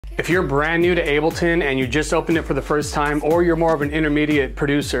If you're brand new to Ableton and you just opened it for the first time, or you're more of an intermediate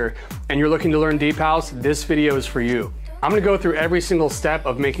producer and you're looking to learn Deep House, this video is for you. I'm gonna go through every single step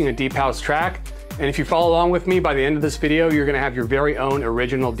of making a Deep House track. And if you follow along with me, by the end of this video, you're gonna have your very own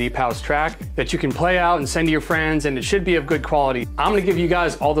original Deep House track that you can play out and send to your friends, and it should be of good quality. I'm gonna give you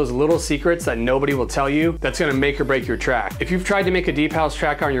guys all those little secrets that nobody will tell you that's gonna make or break your track. If you've tried to make a Deep House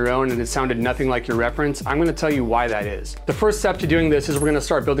track on your own and it sounded nothing like your reference, I'm gonna tell you why that is. The first step to doing this is we're gonna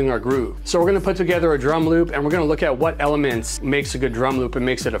start building our groove. So we're gonna put together a drum loop, and we're gonna look at what elements makes a good drum loop and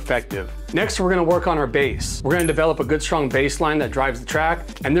makes it effective. Next, we're gonna work on our bass. We're gonna develop a good strong bass line that drives the track,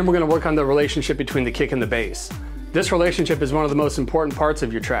 and then we're gonna work on the relationship between the kick and the bass. This relationship is one of the most important parts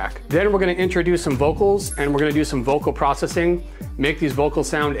of your track. Then we're gonna introduce some vocals, and we're gonna do some vocal processing, make these vocals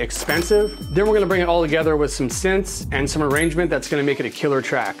sound expensive. Then we're gonna bring it all together with some synths and some arrangement that's gonna make it a killer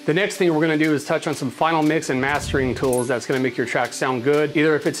track. The next thing we're gonna do is touch on some final mix and mastering tools that's gonna make your track sound good,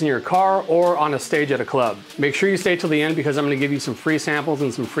 either if it's in your car or on a stage at a club. Make sure you stay till the end because I'm gonna give you some free samples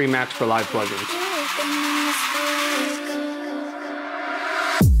and some free Max for Live plugins.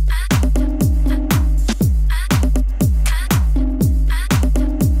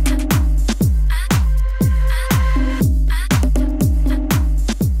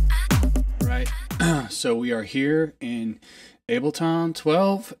 So we are here in Ableton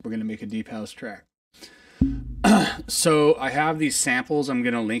 12. We're gonna make a Deep House track. So I have these samples I'm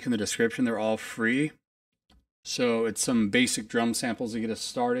gonna link in the description. They're all free. So it's some basic drum samples to get us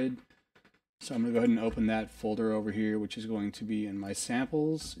started. So I'm gonna go ahead and open that folder over here, which is going to be in my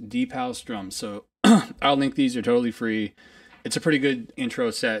samples, Deep House drums. So I'll link these, they're totally free. It's a pretty good intro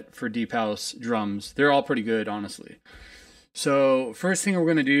set for Deep House drums. They're all pretty good, honestly. So first thing we're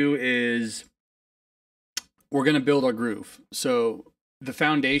gonna do is we're going to build our groove. So the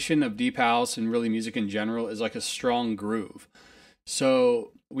foundation of Deep House and really music in general is like a strong groove.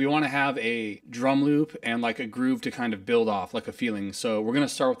 So we want to have a drum loop and like a groove to kind of build off, like a feeling. So we're going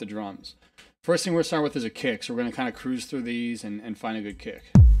to start with the drums. First thing we're going to start with is a kick. So we're going to kind of cruise through these and find a good kick.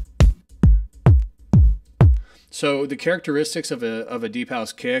 So the characteristics of a Deep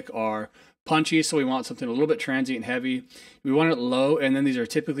House kick are punchy, so we want something a little bit transient and heavy. We want it low, and then these are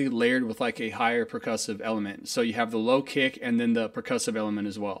typically layered with like a higher percussive element. So you have the low kick and then the percussive element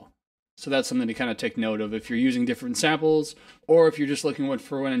as well. So that's something to kind of take note of if you're using different samples or if you're just looking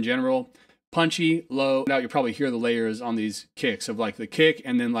for one in general. Punchy, low. Now you'll probably hear the layers on these kicks of like the kick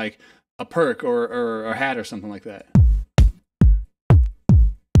and then like a perk or a hat or something like that.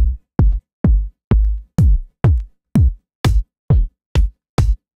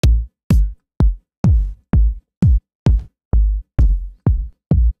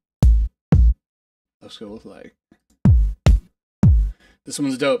 Let's go with like this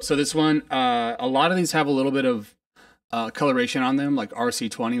one's dope. So this one, a lot of these have a little bit of coloration on them, like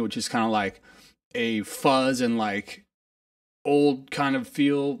RC20, which is kind of like a fuzz and like old kind of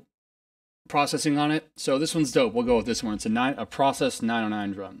feel processing on it. So this one's dope. We'll go with this one. It's a processed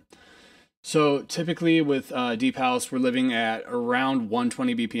 909 drum. So typically with Deep House, we're living at around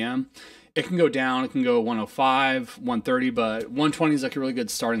 120 BPM. It can go down, it can go 105, 130, but 120 is like a really good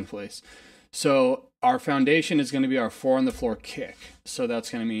starting place. So our foundation is going to be our 4 on the floor kick. So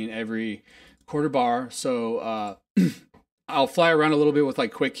that's going to mean every quarter bar. So I'll fly around a little bit with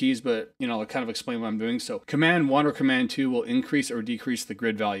like quick keys, but you know, I'll kind of explain what I'm doing. So Command 1 or Command 2 will increase or decrease the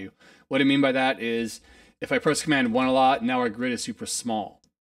grid value. What I mean by that is if I press Command 1 a lot, now our grid is super small.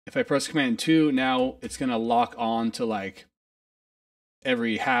 If I press Command 2, now it's going to lock on to like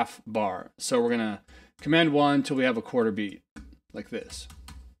every half bar. So we're going to Command 1 till we have a quarter beat like this.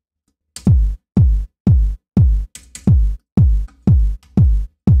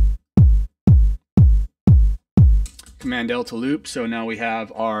 Command L to loop. So now we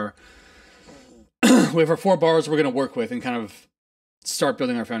have our 4 bars we're going to work with and kind of start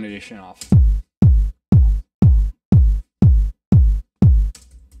building our foundation off.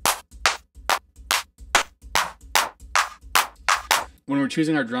 When we're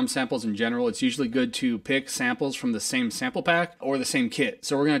choosing our drum samples in general, it's usually good to pick samples from the same sample pack or the same kit.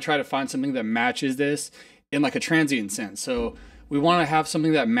 So we're going to try to find something that matches this in like a transient sense. So we want to have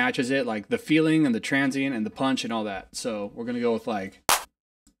something that matches it, like the feeling and the transient and the punch and all that. So we're going to go with like,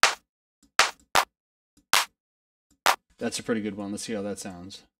 that's a pretty good one. Let's see how that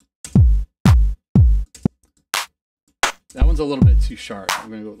sounds. That one's a little bit too sharp. I'm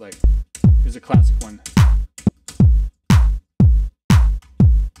going to go with like, here's a classic one.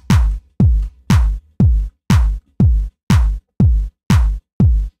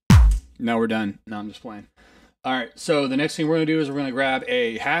 Now we're done. No, I'm just playing. All right, so the next thing we're gonna do is we're gonna grab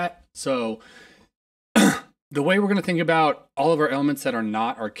a hat. So The way we're going to think about all of our elements that are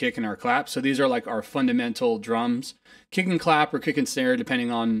not our kick and our clap. So these are like our fundamental drums, kick and clap or kick and snare, depending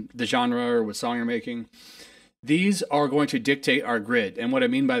on the genre or what song you're making. These are going to dictate our grid. And what I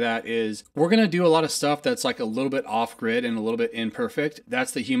mean by that is we're going to do a lot of stuff that's like a little bit off grid and a little bit imperfect.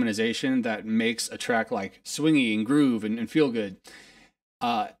 That's the humanization that makes a track like swingy and groove and feel good.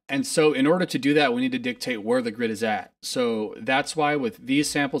 And so in order to do that, we need to dictate where the grid is at. So that's why with these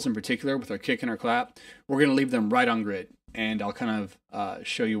samples in particular, with our kick and our clap, we're going to leave them right on grid. And I'll kind of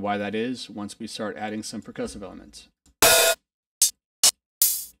show you why that is once we start adding some percussive elements.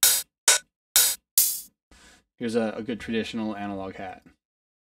 Here's a good traditional analog hat.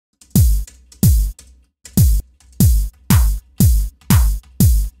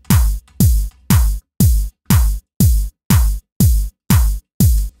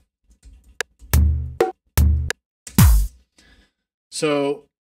 So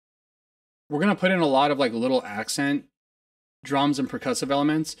we're going to put in a lot of like little accent drums and percussive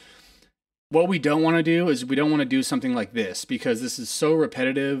elements. What we don't want to do is we don't want to do something like this, because this is so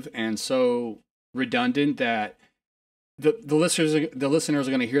repetitive and so redundant that the listeners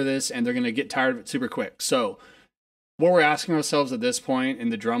are going to hear this and they're going to get tired of it super quick. So what we're asking ourselves at this point in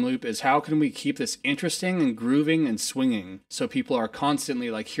the drum loop is, how can we keep this interesting and grooving and swinging so people are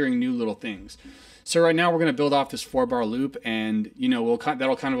constantly like hearing new little things? So right now we're going to build off this 4-bar loop, and you know,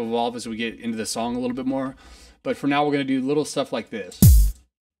 that'll kind of evolve as we get into the song a little bit more. But for now, we're going to do little stuff like this.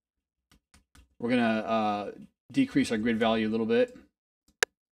 We're going to decrease our grid value a little bit.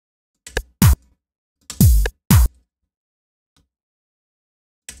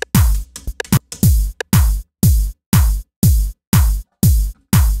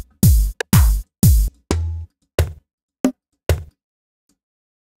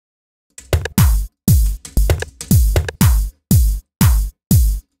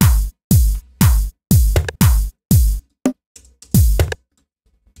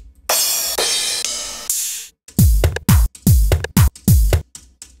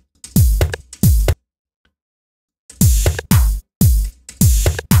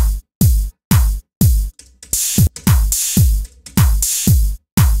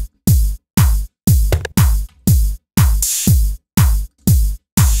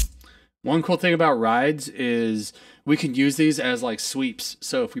 One cool thing about rides is we can use these as like sweeps.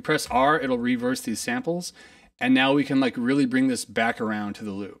 So if we press R, it'll reverse these samples. And now we can like really bring this back around to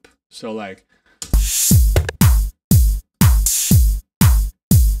the loop. So like,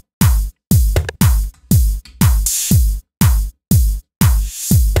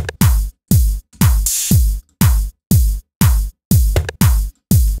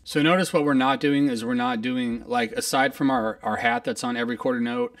 so notice what we're not doing is we're not doing, like, aside from our hat that's on every quarter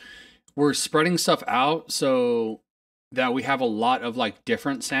note, we're spreading stuff out so that we have a lot of like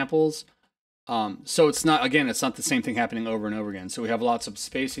different samples. So it's not, again, it's not the same thing happening over and over again. So we have lots of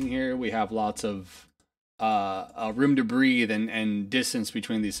spacing here. We have lots of room to breathe and distance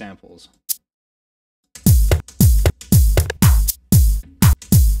between these samples.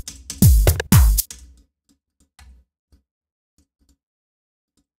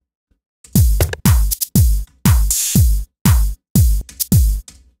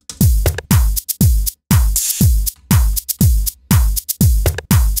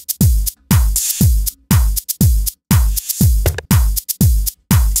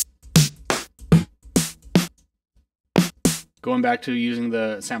 Going back to using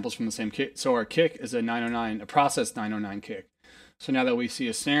the samples from the same kit. So our kick is a 909, a processed 909 kick. So now that we see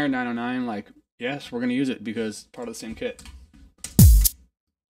a snare 909, like, yes, we're going to use it because it's part of the same kit.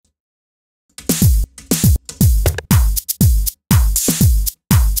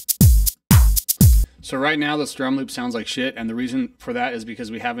 So right now this drum loop sounds like shit, and the reason for that is because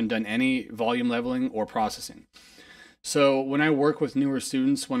we haven't done any volume leveling or processing. So when I work with newer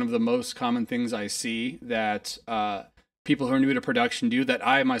students, one of the most common things I see that people who are new to production do, that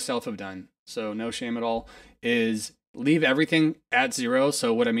I myself have done, so no shame at all, is leave everything at 0.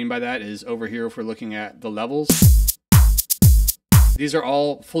 So what I mean by that is, over here, if we're looking at the levels, these are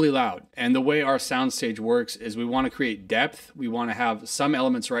all fully loud. And the way our soundstage works is we want to create depth. We want to have some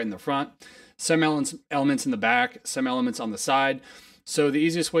elements right in the front, some elements in the back, some elements on the side. So the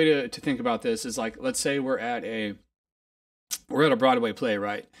easiest way to think about this is, like, let's say we're at a Broadway play,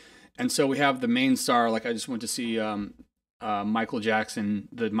 right? And so we have the main star, like I just went to see Michael Jackson,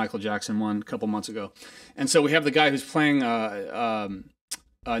 the Michael Jackson one a couple months ago. And so we have the guy who's playing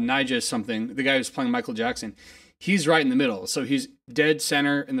Nija something, the guy who's playing Michael Jackson. He's right in the middle. So he's dead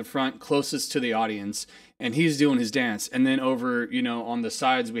center in the front, closest to the audience, and he's doing his dance. And then over, you know, on the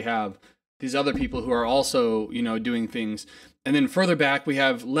sides, we have these other people who are also, you know, doing things. And then further back, we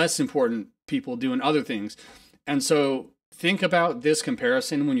have less important people doing other things. And so think about this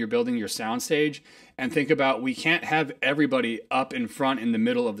comparison when you're building your sound stage, and think about, we can't have everybody up in front in the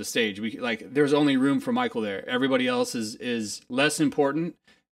middle of the stage. There's only room for Michael there. Everybody else is less important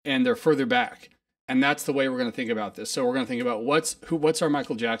and they're further back. And that's the way we're going to think about this. So we're going to think about what's our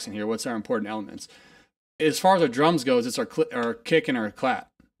Michael Jackson here? What's our important elements? As far as our drums goes, it's our kick and our clap,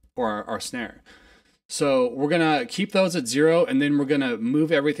 or our snare. So we're going to keep those at 0, and then we're going to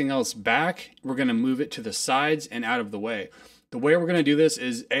move everything else back. We're going to move it to the sides and out of the way. The way we're going to do this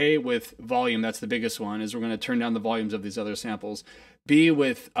is A, with volume. That's the biggest one, is we're going to turn down the volumes of these other samples. B,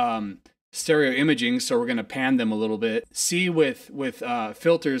 with stereo imaging, so we're going to pan them a little bit. C, with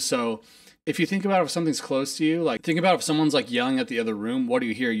filters. So if you think about if something's close to you, like think about if someone's like yelling at the other room, what do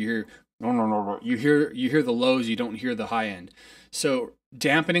you hear? You hear no, no, no, no. You hear the lows, you don't hear the high end. So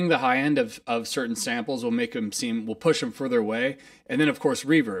dampening the high end of certain samples will make them will push them further away. And then of course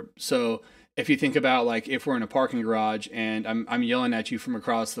reverb. So if you think about, like, if we're in a parking garage and I'm yelling at you from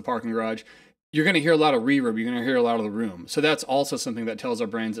across the parking garage, you're going to hear a lot of reverb. You're going to hear a lot of the room. So that's also something that tells our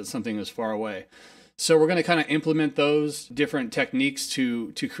brains that something is far away. So we're going to kind of implement those different techniques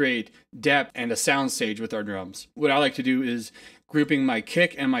to create depth and a sound stage with our drums. What I like to do is grouping my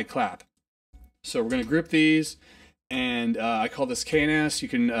kick and my clap. So we're going to group these, and I call this KNS. You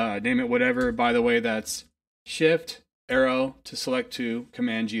can name it whatever. By the way, that's Shift, arrow to select to,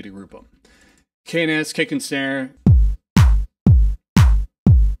 Command G to group them. KNS, kick and snare.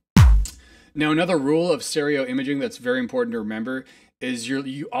 Now, another rule of stereo imaging that's very important to remember is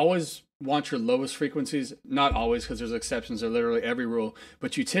you always want your lowest frequencies, not always, because there's exceptions to literally every rule,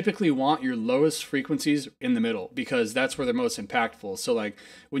 but you typically want your lowest frequencies in the middle, because that's where they're most impactful. So like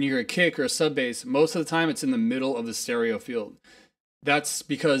when you hear a kick or a sub bass, most of the time it's in the middle of the stereo field. That's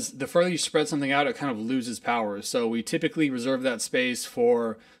because the further you spread something out, it kind of loses power. So we typically reserve that space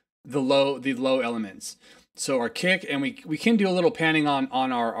for the low elements. So our kick, and we can do a little panning on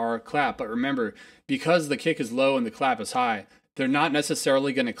our clap, but remember, because the kick is low and the clap is high, they're not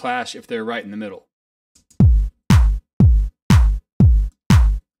necessarily going to clash if they're right in the middle.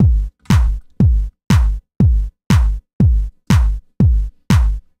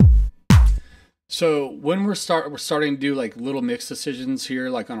 So when we're starting to do like little mix decisions here,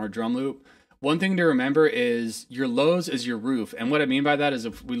 like on our drum loop, one thing to remember is your lows is your roof. And what I mean by that is,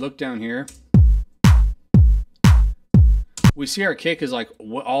 if we look down here, we see our kick is like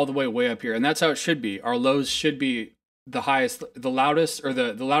all the way up here, and that's how it should be. Our lows should be the highest, the loudest, or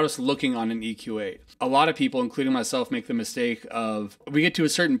the loudest looking on an EQ8. A lot of people, including myself, make the mistake of, we get to a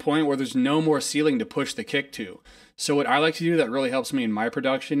certain point where there's no more ceiling to push the kick to. So what I like to do that really helps me in my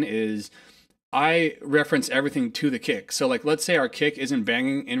production is I reference everything to the kick. So like, let's say our kick isn't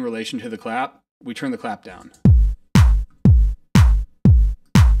banging in relation to the clap, we turn the clap down.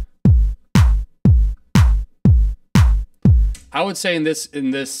 I would say in this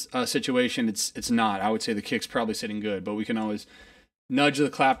situation, it's not. I would say the kick's probably sitting good, but we can always nudge the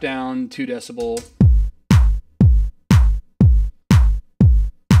clap down 2 decibel.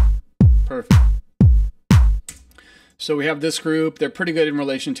 Perfect. So we have this group. They're pretty good in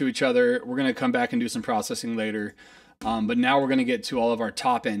relation to each other. We're going to come back and do some processing later. But now we're going to get to all of our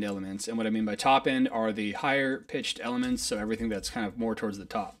top end elements. And what I mean by top end are the higher pitched elements, so everything that's kind of more towards the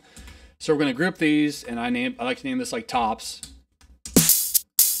top. So we're going to group these, and I like to name this like tops.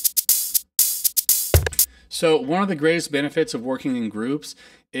 So one of the greatest benefits of working in groups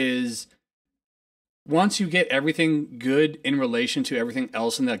is once you get everything good in relation to everything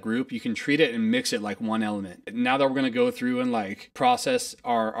else in that group, you can treat it and mix it like one element. Now that we're going to go through and like process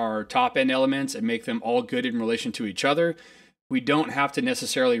our top end elements and make them all good in relation to each other, we don't have to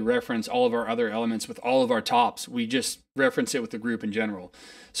necessarily reference all of our other elements with all of our tops. We just reference it with the group in general.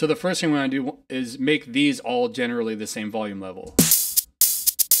 So the first thing we're going to do is make these all generally the same volume level.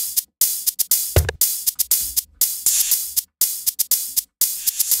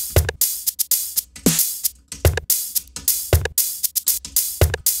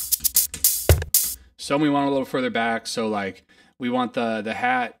 Some we want a little further back, so like we want the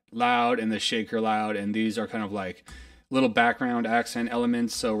hat loud and the shaker loud, and these are kind of like little background accent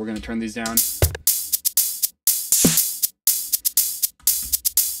elements, so we're going to turn these down.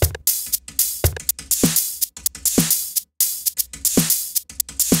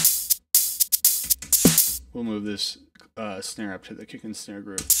 We'll move this snare up to the kick and snare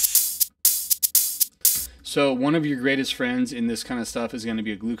group. So one of your greatest friends in this kind of stuff is going to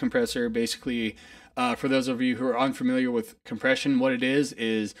be a glue compressor. Basically, for those of you who are unfamiliar with compression, what it is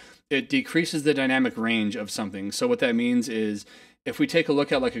it decreases the dynamic range of something. So what that means is, if we take a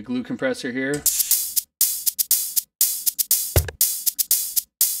look at like a glue compressor here,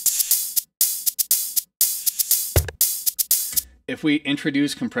 if we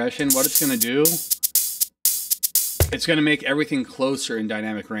introduce compression, what it's going to do, it's going to make everything closer in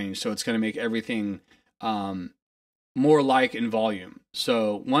dynamic range. So it's going to make everything more like in volume.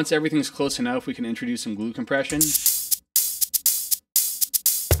 So once everything's close enough, we can introduce some glue compression.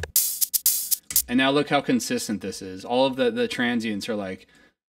 And now look how consistent this is. All of the transients are like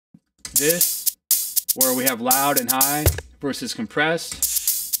this, where we have loud and high versus compressed.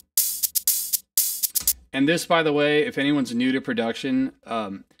 And this, by the way, if anyone's new to production,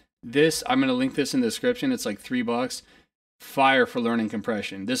 this, I'm going to link this in the description. It's like $3. Fire for learning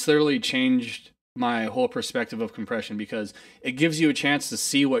compression. This literally changed my whole perspective of compression because it gives you a chance to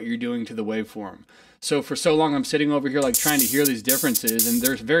see what you're doing to the waveform. So for so long, I'm sitting over here like trying to hear these differences, and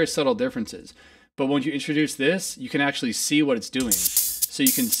there's very subtle differences. But when you introduce this, you can actually see what it's doing. So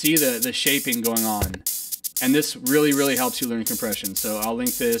you can see the shaping going on. And this really, really helps you learn compression. So I'll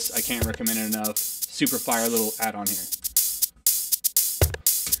link this. I can't recommend it enough. Super fire little add-on here.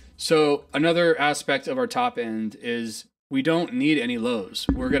 So another aspect of our top end is we don't need any lows.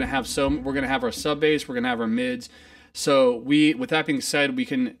 We're gonna have our sub bass, we're gonna have our mids. So with that being said, we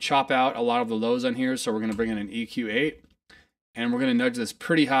can chop out a lot of the lows on here. So we're gonna bring in an EQ8 and we're gonna nudge this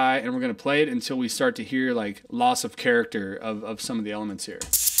pretty high and we're gonna play it until we start to hear like loss of character of some of the elements here.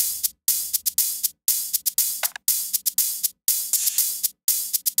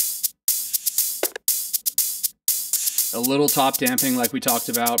 A little top damping like we talked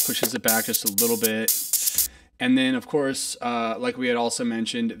about pushes it back just a little bit. And then of course, like we had also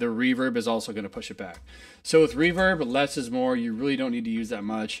mentioned, the reverb is also going to push it back. So with reverb, less is more. You really don't need to use that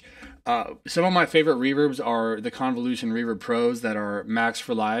much. Some of my favorite reverbs are the Convolution Reverb Pros that are max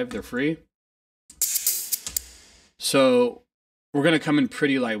for live. They're free. So we're going to come in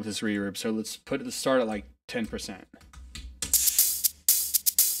pretty light with this reverb. So let's start at like 10%.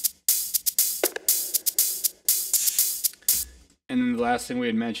 And then the last thing we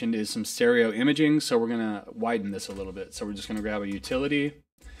had mentioned is some stereo imaging. So we're going to widen this a little bit. So we're just going to grab a utility.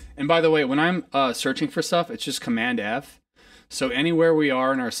 And by the way, when I'm searching for stuff, it's just Command F. So anywhere we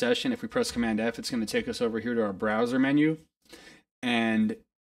are in our session, if we press Command F, it's going to take us over here to our browser menu. And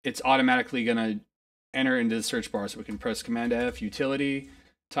it's automatically going to enter into the search bar. So we can press Command F, utility,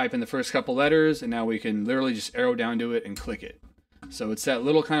 type in the first couple letters, and now we can literally just arrow down to it and click it. So it's that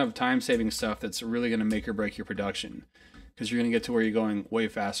little kind of time-saving stuff that's really going to make or break your production, because you're going to get to where you're going way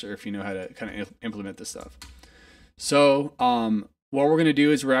faster if you know how to kind of implement this stuff. So what we're going to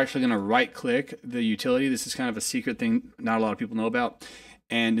do is we're actually going to right-click the utility. This is kind of a secret thing not a lot of people know about.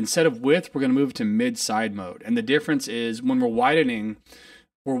 And instead of width, we're going to move to mid-side mode. And the difference is when we're widening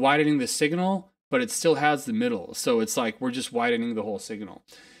the signal, but it still has the middle. So it's like we're just widening the whole signal.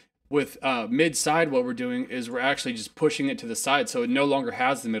 With mid-side, what we're doing is we're actually just pushing it to the side, so it no longer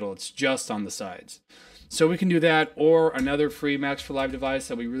has the middle. It's just on the sides. So we can do that, or another free Max for Live device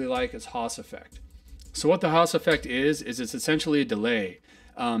that we really like is Haas Effect. So what the Haas Effect is it's essentially a delay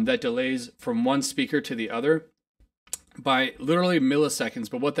that delays from one speaker to the other by literally milliseconds.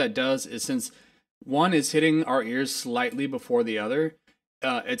 But what that does is, since one is hitting our ears slightly before the other,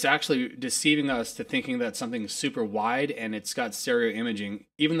 it's actually deceiving us to thinking that something's super wide and it's got stereo imaging,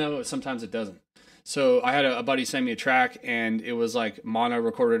 even though sometimes it doesn't. So I had a buddy send me a track, and it was like mono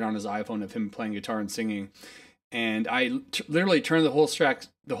recorded on his iPhone of him playing guitar and singing. And I literally turned the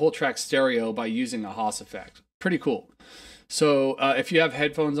whole track stereo by using a Haas Effect. Pretty cool. So if you have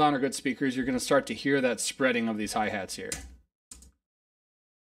headphones on or good speakers, you're going to start to hear that spreading of these hi-hats here.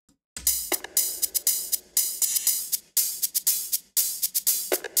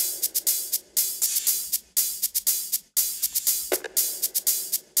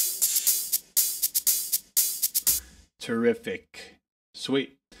 Terrific.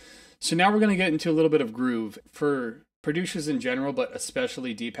 Sweet. So now we're going to get into a little bit of groove. For producers in general, but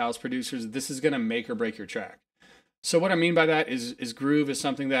especially deep house producers, this is going to make or break your track. So what I mean by that is groove is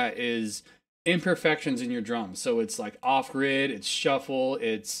something that is imperfections in your drums. So it's like off grid, it's shuffle,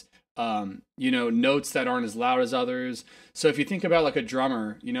 it's notes that aren't as loud as others. So if you think about like a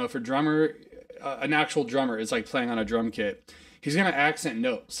drummer, if a drummer, an actual drummer is like playing on a drum kit, he's going to accent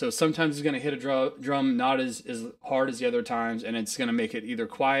notes. So sometimes he's going to hit a drum not as hard as the other times, and it's going to make it either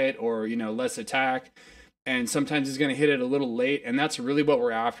quiet or, less attack. And sometimes he's going to hit it a little late, and that's really what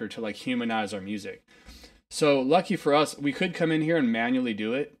we're after, to like humanize our music. So lucky for us, we could come in here and manually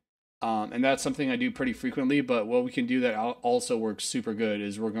do it. And that's something I do pretty frequently, but what we can do that also works super good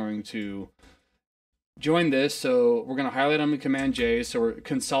is we're going to join this. So we're going to highlight on the Command J. So we're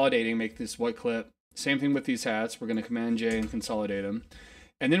consolidating, make this white clip. Same thing with these hats. We're going to Command J and consolidate them.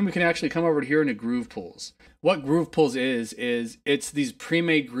 And then we can actually come over here into Groove Pools. What Groove Pools is it's these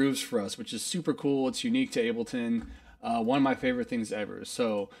pre-made grooves for us, which is super cool. It's unique to Ableton. One of my favorite things ever.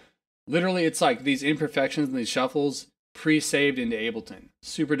 So literally it's like these imperfections and these shuffles pre-saved into Ableton.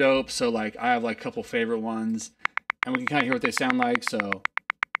 Super dope. So like I have like a couple favorite ones and we can kind of hear what they sound like. So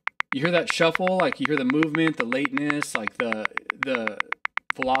you hear that shuffle, like you hear the movement, the lateness, like the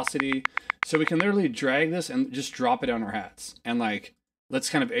velocity. So we can literally drag this and just drop it on our hats. And like, let's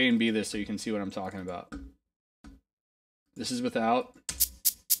kind of A and B this so you can see what I'm talking about. This is without.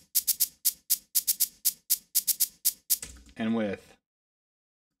 And with.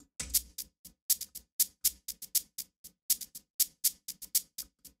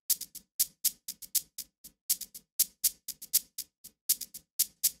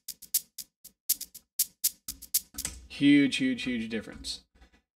 Huge, huge, huge difference.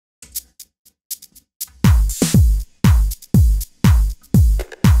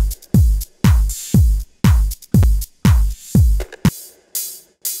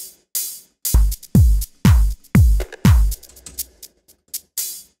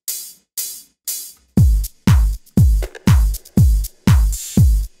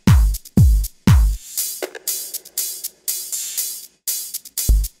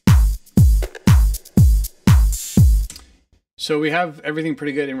 So we have everything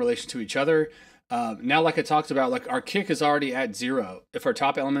pretty good in relation to each other. Now, like I talked about, like our kick is already at 0. If our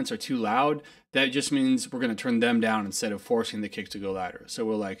top elements are too loud, that just means we're going to turn them down instead of forcing the kick to go louder. So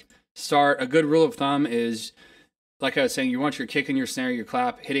we'll like start. A good rule of thumb is, like I was saying, you want your kick and your snare, your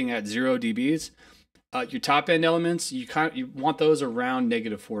clap hitting at 0 dBs. Your top end elements, you want those around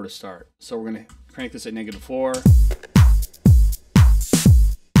 -4 to start. So we're going to crank this at -4.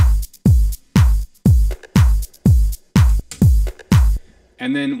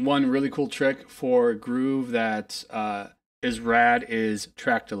 And then one really cool trick for groove that is rad is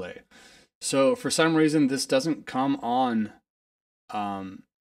track delay. So for some reason this doesn't come on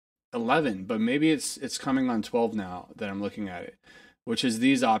 11, but maybe it's coming on 12 now that I'm looking at it, which is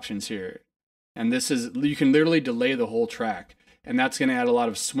these options here. And this is, you can literally delay the whole track, and that's going to add a lot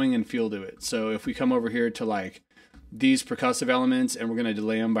of swing and feel to it. So if we come over here to like these percussive elements, and we're going to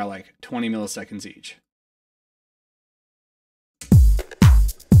delay them by like 20 milliseconds each.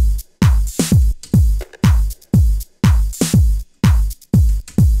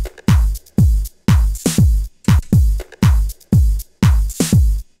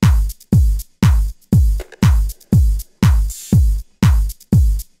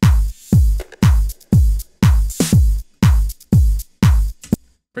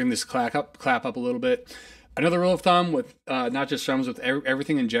 Bring this clap up a little bit. Another rule of thumb with not just drums, with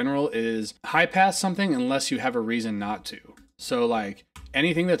everything in general, is high pass something unless you have a reason not to. So like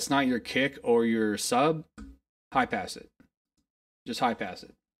anything that's not your kick or your sub, high pass it. Just high pass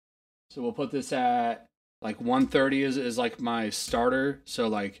it. So we'll put this at like 130 is like my starter. So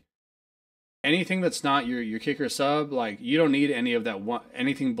like anything that's not your kick or sub, like you don't need any of that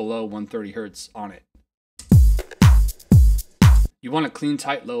anything below 130 hertz on it. You want a clean,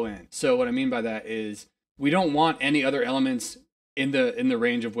 tight low end. So what I mean by that is we don't want any other elements in the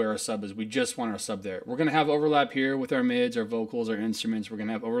range of where our sub is. We just want our sub there. We're gonna have overlap here with our mids, our vocals, our instruments. We're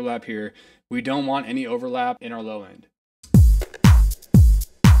gonna have overlap here. We don't want any overlap in our low end.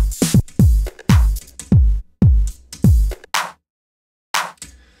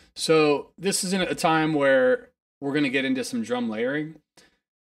 So this isn't a time where we're gonna get into some drum layering.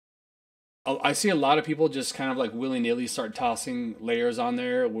 I see a lot of people just kind of like willy-nilly start tossing layers on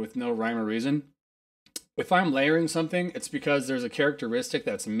there with no rhyme or reason. If I'm layering something, it's because there's a characteristic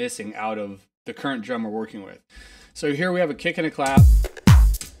that's missing out of the current drum we're working with. So here we have a kick and a clap,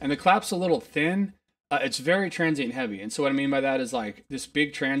 and the clap's a little thin. It's very transient heavy. And so what I mean by that is like this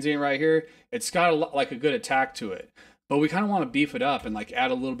big transient right here, it's got like a good attack to it. But we kind of want to beef it up and like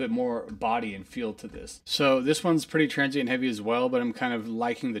add a little bit more body and feel to this. So this one's pretty transient heavy as well, but I'm kind of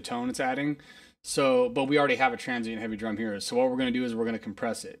liking the tone it's adding. So, but we already have a transient heavy drum here. So what we're going to do is we're going to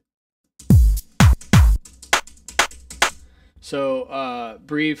compress it. So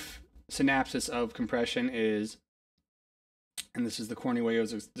brief synopsis of compression is, and this is the corny way it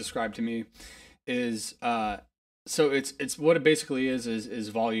was described to me, is so it's what it basically is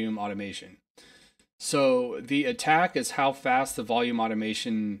volume automation. So the attack is how fast the volume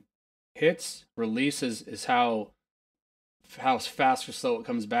automation hits. Release is how fast or slow it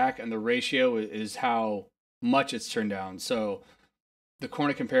comes back, and the ratio is how much it's turned down. So the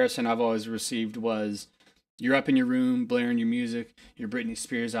corner comparison I've always received was, you're up in your room blaring your music, your Britney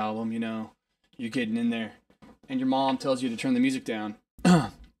Spears album, you know, you're getting in there, and your mom tells you to turn the music down.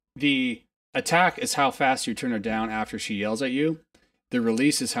 The attack is how fast you turn it down after she yells at you. The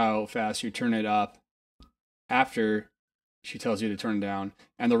release is how fast you turn it up after she tells you to turn it down.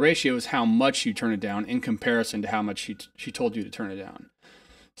 And the ratio is how much you turn it down in comparison to how much she told you to turn it down.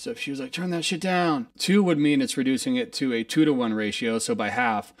 So if she was like, turn that shit down, 2 would mean it's reducing it to a 2-to-1 ratio, so by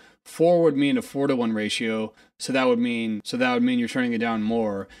half. 4 would mean a 4-to-1 ratio, so that would mean you're turning it down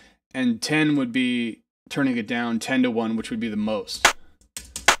more. And 10 would be turning it down 10-to-1, which would be the most.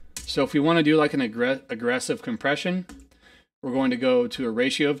 So if we want to do like an aggressive compression, we're going to go to a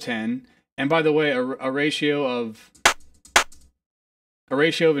ratio of 10. And by the way, a ratio of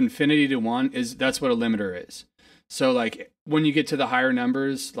infinity to 1 that's what a limiter is. So like when you get to the higher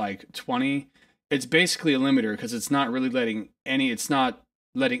numbers, like 20, it's basically a limiter because it's not really letting any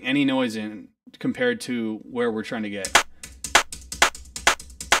noise in compared to where we're trying to get.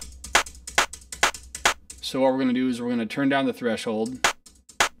 So what we're going to do is we're going to turn down the threshold.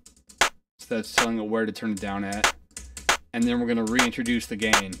 So that's telling it where to turn it down at. And then we're going to reintroduce the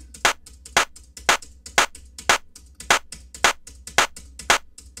gain.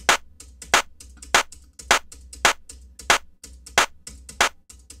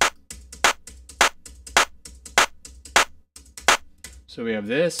 So we have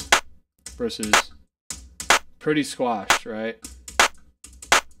this versus pretty squashed, right?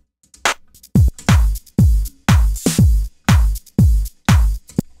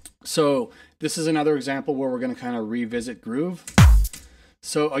 So this is another example where we're going to kind of revisit groove.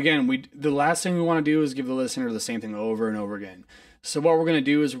 So again, the last thing we want to do is give the listener the same thing over and over again. So what we're going to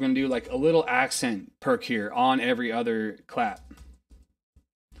do is we're going to do like a little accent perk here on every other clap.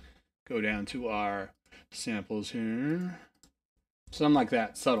 Go down to our samples here. Something like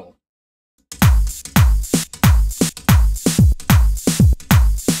that, subtle.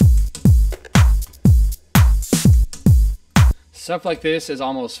 Stuff like this is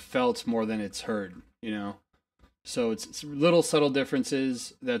almost felt more than it's heard, you know? So it's little subtle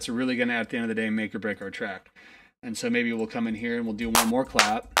differences that's really going to, at the end of the day, make or break our track. And so maybe we'll come in here and we'll do one more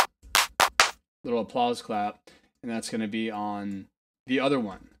clap, little applause clap, and that's going to be on the other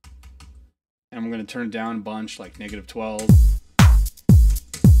one. And we're going to turn it down a bunch, like -12.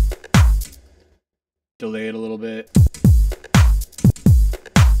 Delay it a little bit. I'm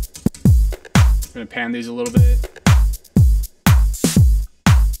going to pan these a little bit.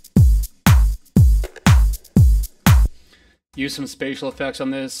 Use some spatial effects on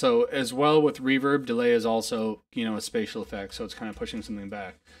this. So as well with reverb, delay is also, you know, a spatial effect. So it's kind of pushing something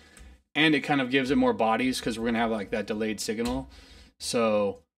back. And it kind of gives it more bodies because we're going to have like that delayed signal.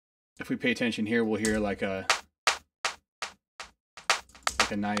 So if we pay attention here, we'll hear like a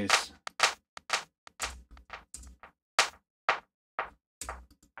nice...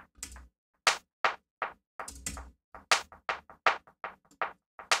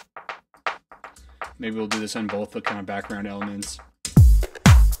 Maybe we'll do this on both the kind of background elements.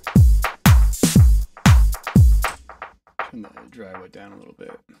 Turn the dry wet down a little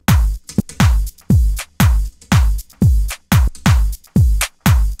bit.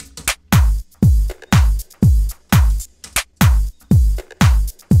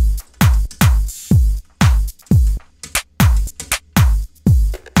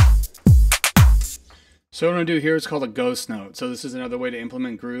 So what I'm going to do here is called a ghost note. So this is another way to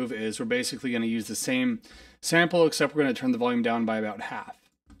implement groove is we're basically going to use the same sample except we're going to turn the volume down by about half.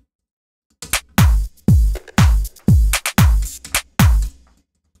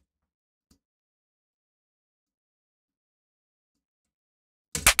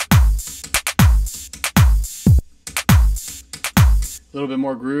 A little bit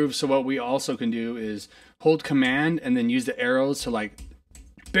more groove. So what we also can do is hold command and then use the arrows to like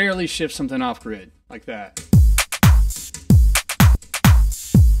barely shift something off grid. Like that.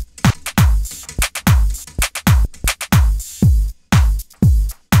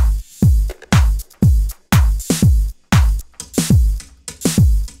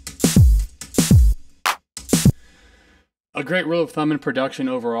 A great rule of thumb in production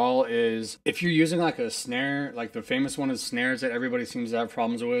overall is if you're using like a snare, like the famous one is snares that everybody seems to have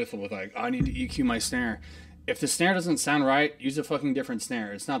problems with like, I need to EQ my snare. If the snare doesn't sound right, use a fucking different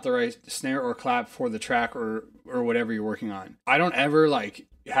snare. It's not the right snare or clap for the track or whatever you're working on. I don't ever like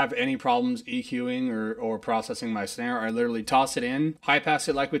have any problems EQing or processing my snare. I literally toss it in, high pass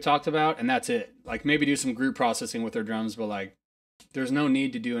it like we talked about, and that's it. Like maybe do some group processing with their drums, but like there's no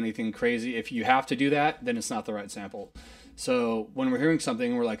need to do anything crazy. If you have to do that, then it's not the right sample. So when we're hearing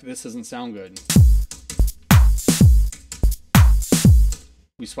something, we're like, this doesn't sound good.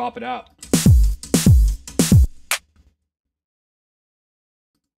 We swap it out.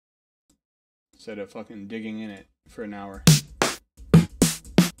 Instead of fucking digging in it for an hour.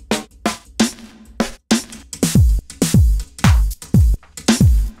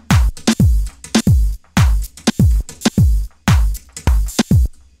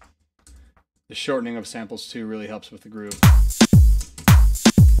 shortening of samples too really helps with the groove.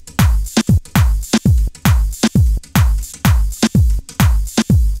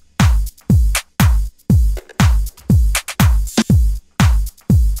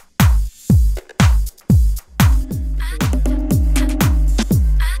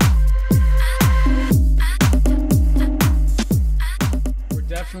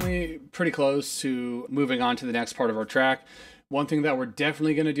 Definitely pretty close to moving on to the next part of our track. One thing that we're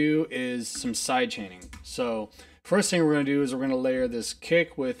definitely going to do is some side chaining. So first thing we're going to do is we're going to layer this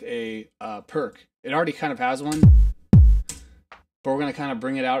kick with a perk. It already kind of has one, but we're going to kind of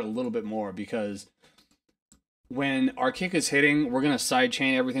bring it out a little bit more, because when our kick is hitting, we're going to side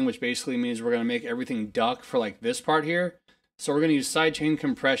chain everything, which basically means we're going to make everything duck for like this part here. So we're going to use side chain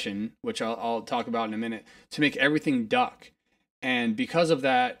compression, which I'll talk about in a minute, to make everything duck. And because of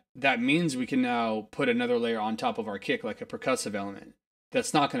that, that means we can now put another layer on top of our kick, like a percussive element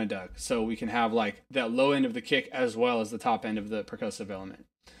that's not going to duck. So we can have like that low end of the kick as well as the top end of the percussive element.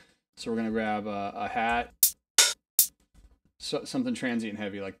 So we're going to grab a hat, something transient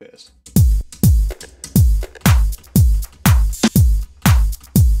heavy like this.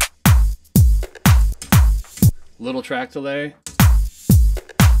 Little track delay.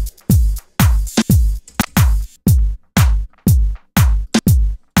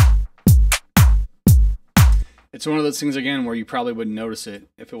 It's one of those things, again, where you probably wouldn't notice it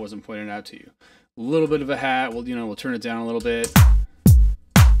if it wasn't pointed out to you. A little bit of a hat, we'll turn it down a little bit.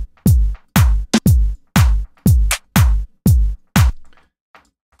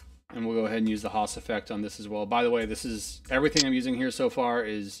 And we'll go ahead and use the Haas effect on this as well. By the way, this is everything I'm using here so far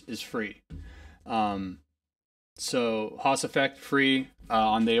is free. So Haas effect free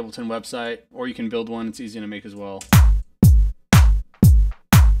on the Ableton website, or you can build one. It's easy to make as well.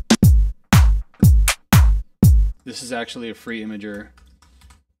 This is actually a free imager.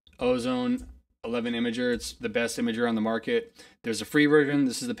 Ozone 11 imager. It's the best imager on the market. There's a free version.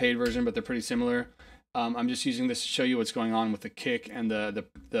 This is the paid version, but they're pretty similar. I'm just using this to show you what's going on with the kick and the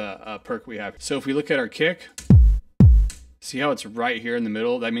perk we have. So if we look at our kick, see how it's right here in the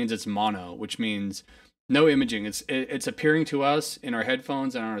middle? That means it's mono, which means no imaging. It's appearing to us in our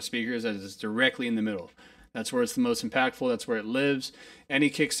headphones and on our speakers as it's directly in the middle. That's where it's the most impactful. That's where it lives. Any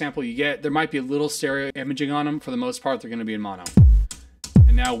kick sample you get, there might be a little stereo imaging on them. For the most part, they're going to be in mono.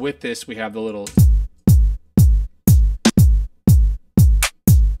 And now with this, we have the little...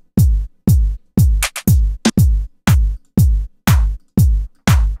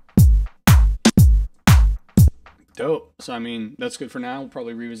 Dope. So, I mean, that's good for now. We'll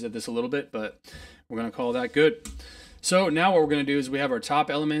probably revisit this a little bit, but we're going to call that good. So now what we're going to do is we have our top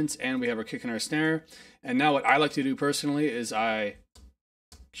elements and we have our kick and our snare. And now what I like to do personally is I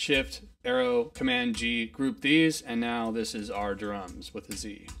Shift, Arrow, Command G, group these, and now this is our drums with a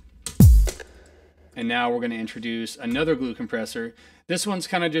Z. And now we're going to introduce another glue compressor. This one's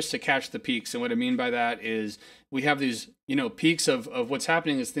kind of just to catch the peaks, and what I mean by that is we have these, peaks of what's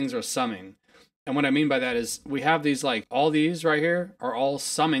happening is things are summing. And what I mean by that is we have these, like, all these right here are all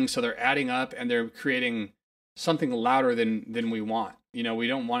summing, so they're adding up and they're creating something louder than we want. We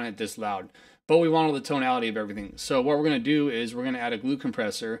don't want it this loud, but we want all the tonality of everything. So what we're going to do is we're going to add a glue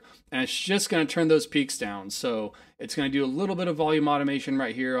compressor, and it's just going to turn those peaks down. So it's going to do a little bit of volume automation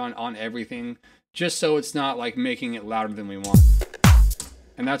right here on everything, just so it's not like making it louder than we want.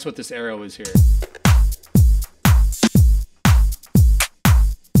 And that's what this arrow is here.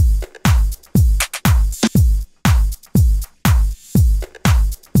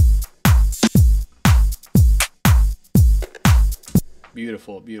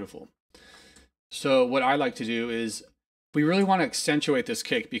 Beautiful, beautiful. So what I like to do is we really want to accentuate this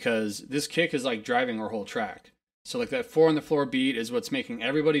kick, because this kick is like driving our whole track. So like that 4 on the floor beat is what's making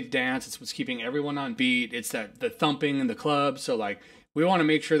everybody dance. It's what's keeping everyone on beat. It's the thumping in the club. So like we want to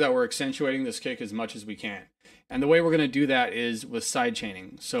make sure that we're accentuating this kick as much as we can. And the way we're going to do that is with side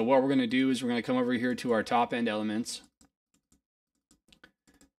chaining. So what we're going to do is we're going to come over here to our top end elements,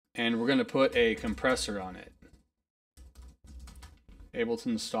 and we're going to put a compressor on it.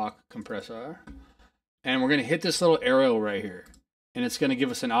 Ableton stock compressor. And we're going to hit this little arrow right here, and it's going to give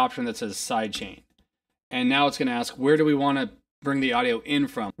us an option that says sidechain. And now it's going to ask, where do we want to bring the audio in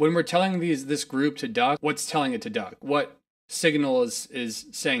from? When we're telling this group to duck, what's telling it to duck? What signal is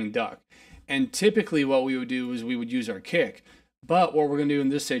saying duck? And typically what we would do is we would use our kick. But what we're going to do in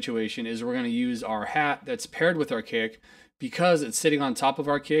this situation is we're going to use our hat that's paired with our kick, because it's sitting on top of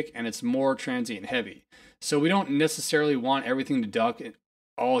our kick and it's more transient heavy. So we don't necessarily want everything to duck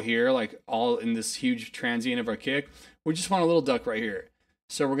all here, like all in this huge transient of our kick. We just want a little duck right here.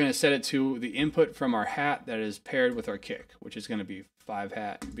 So we're going to set it to the input from our hat that is paired with our kick, which is going to be 5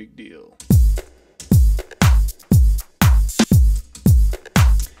 hat, big deal.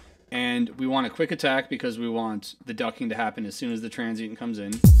 And we want a quick attack because we want the ducking to happen as soon as the transient comes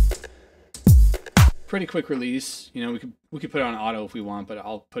in. Pretty quick release. You know, we could put it on auto if we want, but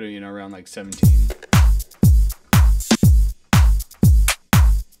I'll put it, you know, around like 17.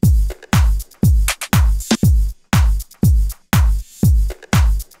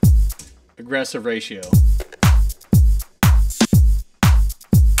 Aggressive ratio.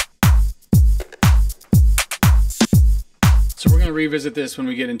 So we're going to revisit this when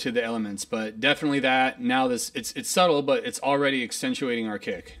we get into the elements, but definitely that. Now this, it's subtle, but it's already accentuating our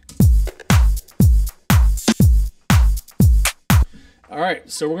kick. All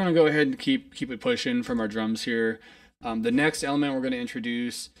right, so we're going to go ahead and keep it pushing from our drums here. The next element we're going to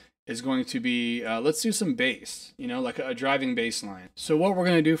introduce is going to be, let's do some bass, you know, like a driving bass line. So what we're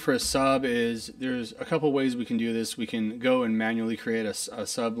going to do for a sub is, there's a couple ways we can do this. We can go and manually create a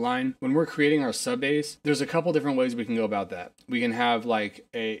sub line. When we're creating our sub bass, there's a couple different ways we can go about that. We can have like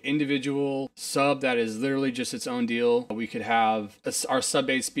a individual sub that is literally just its own deal. We could have our sub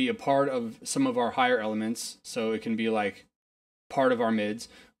bass be a part of some of our higher elements. So it can be like part of our mids,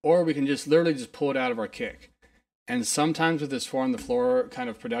 or we can just literally just pull it out of our kick. And sometimes with this 4 on the floor kind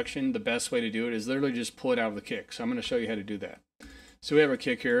of production, the best way to do it is literally just pull it out of the kick. So I'm going to show you how to do that. So we have our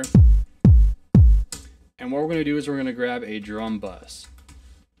kick here. And what we're going to do is we're going to grab a drum bus.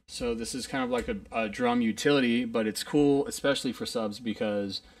 So this is kind of like a drum utility, but it's cool, especially for subs,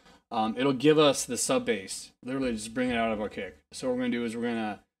 because it'll give us the sub bass. Literally just bring it out of our kick. So what we're going to do is we're going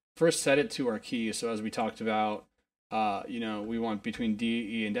to first set it to our key. So as we talked about, you know, we want between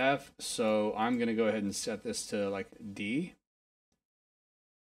D, E, and F. So I'm going to go ahead and set this to like D.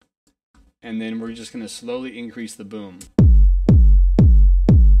 And then we're just going to slowly increase the boom.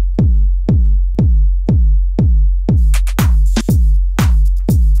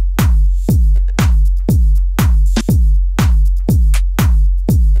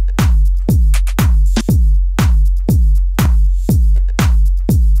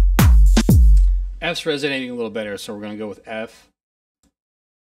 F's resonating a little better, so we're going to go with F.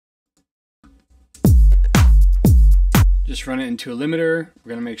 Just run it into a limiter. We're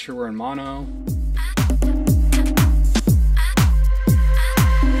going to make sure we're in mono.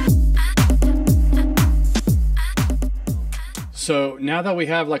 So now that we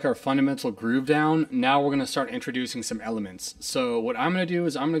have like our fundamental groove down, now we're going to start introducing some elements. So what I'm going to do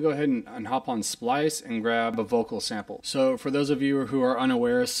is I'm going to go ahead and hop on Splice and grab a vocal sample. So for those of you who are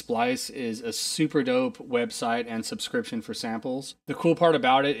unaware, Splice is a super dope website and subscription for samples. The cool part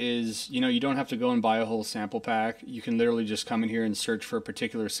about it is, you know, you don't have to go and buy a whole sample pack. You can literally just come in here and search for a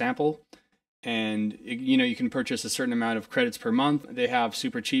particular sample. And, you know, you can purchase a certain amount of credits per month. They have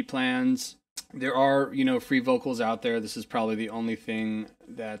super cheap plans. There are, you know, free vocals out there. This is probably the only thing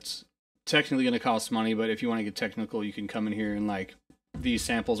that's technically going to cost money, but if you want to get technical, you can come in here and like these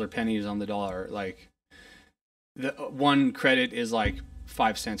samples are pennies on the dollar. Like the one credit is like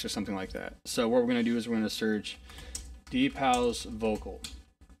 5 cents or something like that. So what we're going to do is we're going to search Deep House Vocal,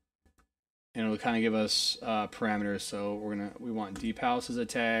 and it'll kind of give us parameters. So we want Deep House as a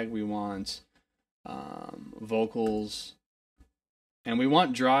tag. We want vocals. And we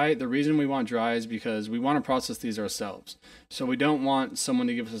want dry. The reason we want dry is because we want to process these ourselves. So we don't want someone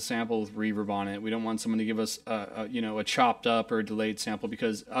to give us a sample with reverb on it. We don't want someone to give us a chopped up or delayed sample,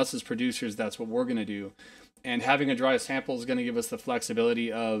 because us as producers, that's what we're going to do. And having a dry sample is going to give us the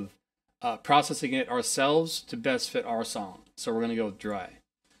flexibility of processing it ourselves to best fit our song. So we're going to go with dry.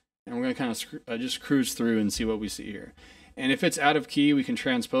 And we're going to kind of just cruise through and see what we see here. And if it's out of key, we can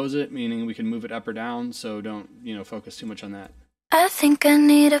transpose it, meaning we can move it up or down. So don't, you know, focus too much on that. I think I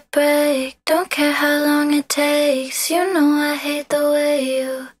need a break, don't care how long it takes. You know I hate the way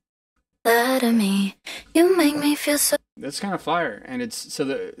you lie to me. You make me feel so... That's kind of fire. And it's, so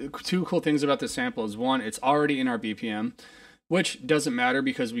the two cool things about this sample is, one, it's already in our BPM, which doesn't matter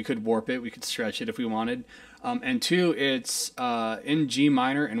because we could warp it, we could stretch it if we wanted. And two, it's in G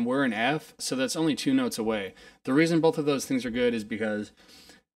minor and we're in F, so that's only 2 notes away. The reason both of those things are good is because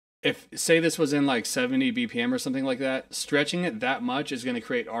if, say this was in like 70 BPM or something like that, stretching it that much is going to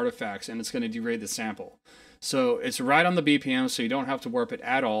create artifacts and it's going to degrade the sample. So it's right on the BPM, so you don't have to warp it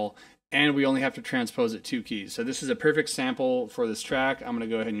at all, and we only have to transpose it 2 keys. So this is a perfect sample for this track. I'm going to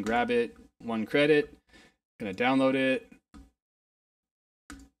go ahead and grab it, 1 credit, going to download it,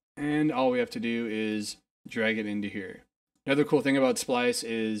 and all we have to do is drag it into here. Another cool thing about Splice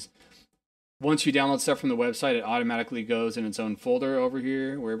is once you download stuff from the website, it automatically goes in its own folder over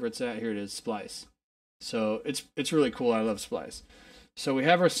here, wherever it's at. Here it is, Splice. So it's really cool. I love Splice. So we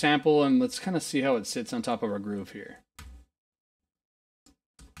have our sample, and let's kind of see how it sits on top of our groove here.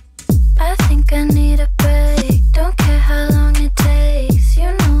 I think I need a break, don't care how long it takes.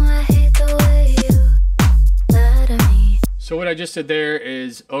 You know I I just did there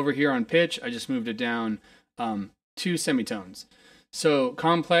is over here on pitch, I just moved it down 2 semitones. So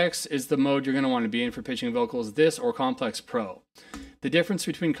complex is the mode you're going to want to be in for pitching vocals, this or complex pro. The difference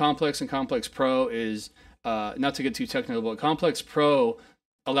between complex and complex pro is, not to get too technical, but complex pro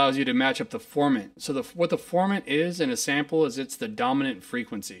allows you to match up the formant. So what the formant is in a sample is it's the dominant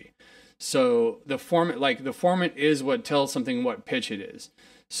frequency. So the formant is what tells something what pitch it is.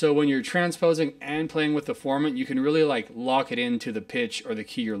 So when you're transposing and playing with the formant, you can really like lock it into the pitch or the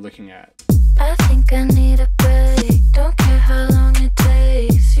key you're looking at. I think I need a break. Don't care how long it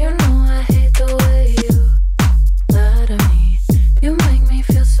takes. You know I hate the way you lie to me. You make me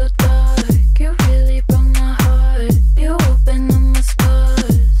feel so dark. You really broke my heart. You open up my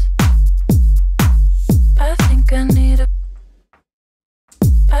scars. I think I need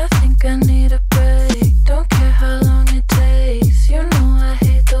a break. Don't care how long it takes. You know I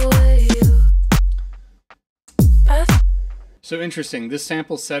hate the way you. So interesting. This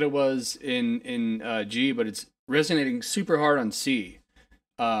sample said it was in G, but it's resonating super hard on C,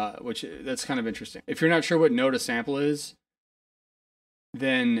 which that's kind of interesting. If you're not sure what note a sample is,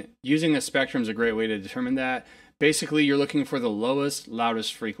 then using a spectrum is a great way to determine that. Basically, you're looking for the lowest,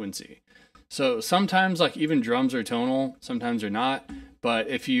 loudest frequency. So sometimes, like even drums are tonal, sometimes they're not. But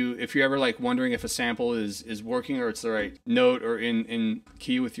if you're ever like wondering if a sample is working or it's the right note or in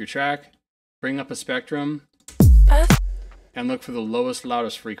key with your track, bring up a spectrum and look for the lowest,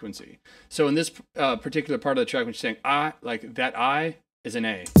 loudest frequency. So in this particular part of the track, when you're saying I, like that I is an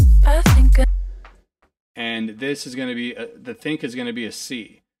A. And this is going to be, the think is going to be a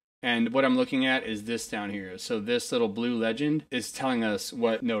C. And what I'm looking at is this down here. So this little blue legend is telling us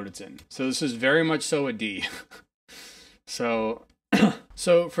what note it's in. So this is very much so a D.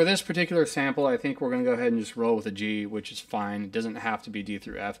 So for this particular sample, I think we're going to go ahead and just roll with a G, which is fine. It doesn't have to be D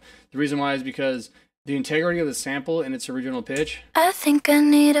through F. The reason why is because the integrity of the sample in its original pitch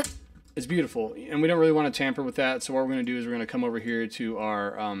is beautiful, and we don't really want to tamper with that. So what we're going to do is we're going to come over here to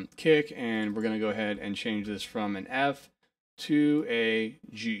our kick, and we're going to go ahead and change this from an F to a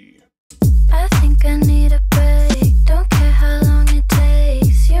G. I think I need a break. Don't care how long it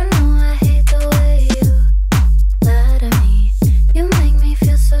takes. You know I hate the way you lie to me. You make me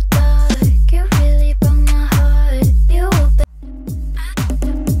feel so dark. You really broke my heart. You open.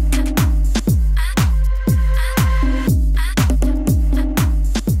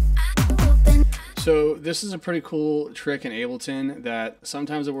 So this is a pretty cool trick in Ableton that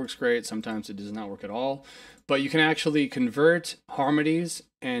sometimes it works great, sometimes it does not work at all. But you can actually convert harmonies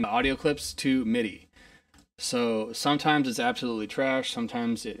and audio clips to MIDI. So sometimes it's absolutely trash,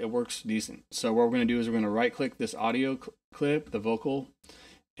 sometimes it works decent. So what we're going to do is we're going to right click this audio clip, the vocal,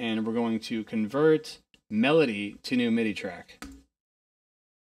 and we're going to convert melody to new MIDI track.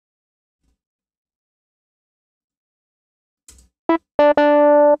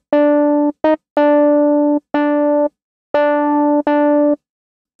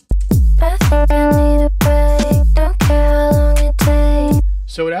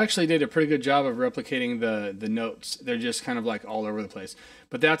 So it actually did a pretty good job of replicating the notes. They're just kind of like all over the place.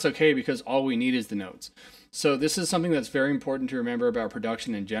 But that's okay because all we need is the notes. So this is something that's very important to remember about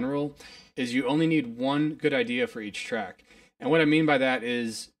production in general, is you only need one good idea for each track. And what I mean by that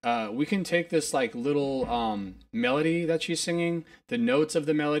is we can take this like little melody that she's singing, the notes of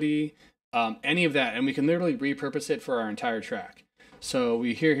the melody, any of that, and we can literally repurpose it for our entire track. So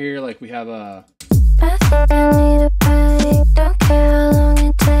we hear here like we have a...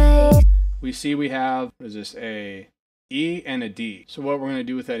 We see we have, what is this, a E and a D. So what we're going to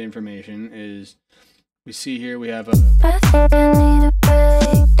do with that information is we see here we have a...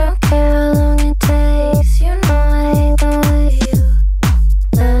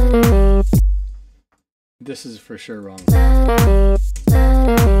 This is for sure wrong.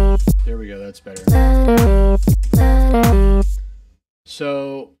 There we go, that's better.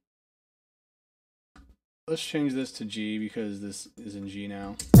 So let's change this to G because this is in G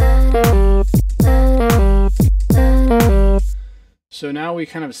now. So now we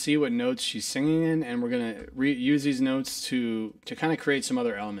kind of see what notes she's singing in, and we're going to use these notes to kind of create some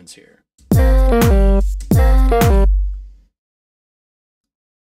other elements here.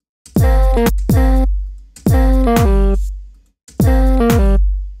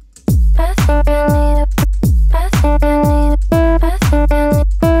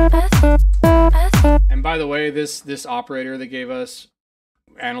 And by the way, this operator that gave us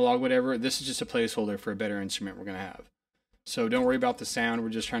analog whatever, this is just a placeholder for a better instrument we're going to have. So don't worry about the sound, we're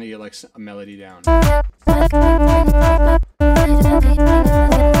just trying to get like a melody down.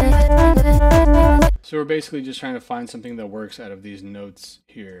 So we're basically just trying to find something that works out of these notes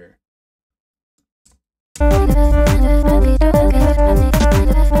here.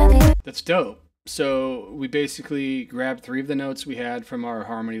 That's dope. So we basically grabbed 3 of the notes we had from our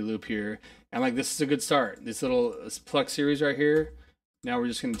harmony loop here, and like this is a good start. This little pluck series right here. Now we're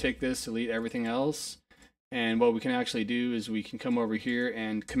just going to take this, delete everything else, and what we can actually do is we can come over here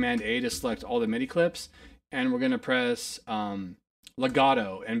and Command A to select all the MIDI clips, and we're going to press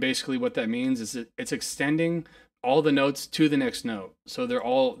legato, and basically what that means is it's extending all the notes to the next note, so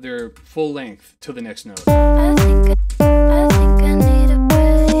they're full length to the next note. I think I need a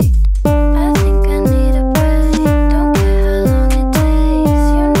break. I think I need a break. Don't care how long it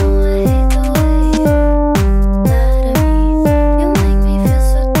takes. You know I hate the way you lie to me. You make me feel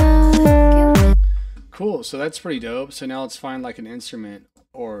so dark. Cool, so that's pretty dope. So now let's find like an instrument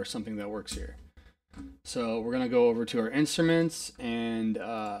or something that works here. So we're gonna go over to our instruments and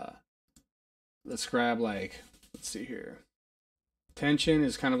let's grab like, let's see here. Tension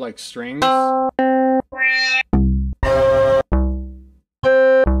is kind of like strings.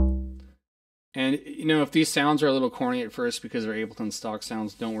 And you know, if these sounds are a little corny at first because they're Ableton stock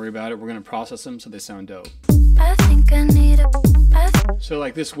sounds, don't worry about it. We're gonna process them so they sound dope. I think I need a. So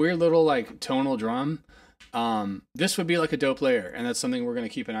like this weird little like tonal drum, this would be like a dope layer, and that's something we're gonna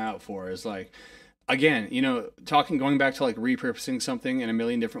keep an eye out for. Is like, again, you know, going back to like repurposing something in a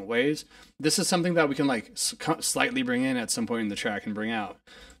million different ways. This is something that we can like slightly bring in at some point in the track and bring out.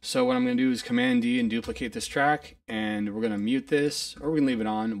 So what I'm going to do is Command D and duplicate this track, and we're going to mute this, or we can leave it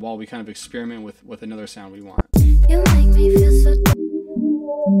on while we kind of experiment with another sound we want. You make me feel so.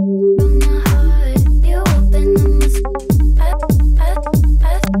 From my heart, you open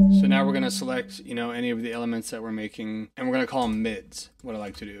So now we're going to select, you know, any of the elements that we're making, and we're going to call them mids, what I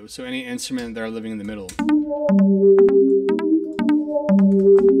like to do. So any instrument that are living in the middle.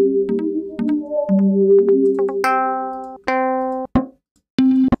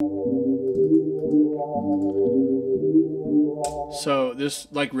 So this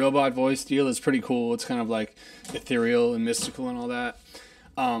like robot voice deal is pretty cool. It's kind of like ethereal and mystical and all that.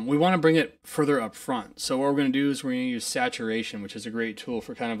 We want to bring it further up front. So what we're going to do is we're going to use saturation, which is a great tool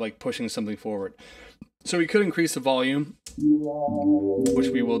for kind of like pushing something forward. So we could increase the volume, which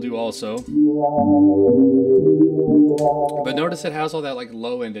we will do also. But notice it has all that like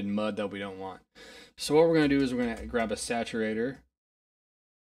low-ended mud that we don't want. So what we're going to do is we're going to grab a saturator.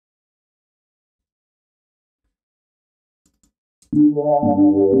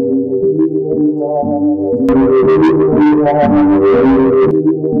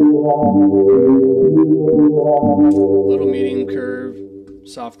 Little medium curve,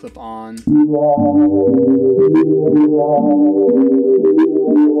 soft clip on.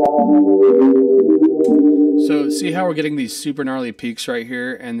 So see how we're getting these super gnarly peaks right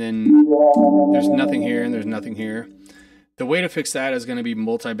here, and then there's nothing here and there's nothing here. The way to fix that is going to be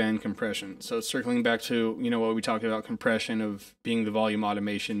multi-band compression. So circling back to, you know, what we talked about, compression of being the volume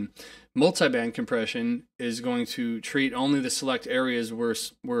automation. Multi-band compression is going to treat only the select areas we're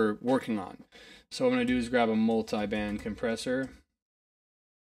working on. So what I'm going to do is grab a multi-band compressor.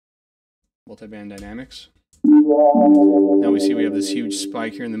 Multi-band dynamics. Now we see we have this huge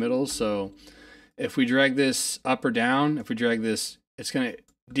spike here in the middle. So if we drag this up or down, if we drag this, it's going to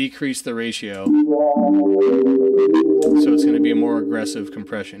decrease the ratio. So it's going to be a more aggressive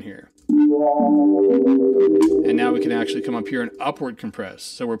compression here. And now we can actually come up here and upward compress.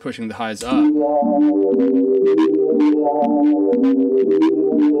 So we're pushing the highs up.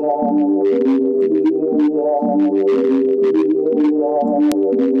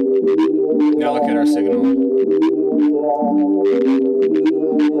 Now look at our signal.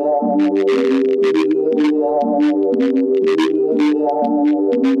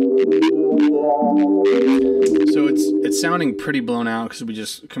 So it's sounding pretty blown out because we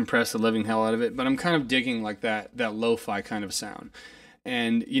just compressed the living hell out of it, but I'm kind of digging like that lo-fi kind of sound.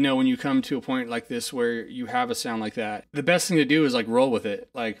 And you know, when you come to a point like this where you have a sound like that, the best thing to do is like roll with it.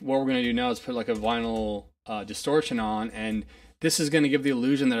 Like what we're going to do now is put like a vinyl distortion on, and this is going to give the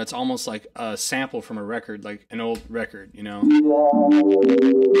illusion that it's almost like a sample from a record, like an old record, you know?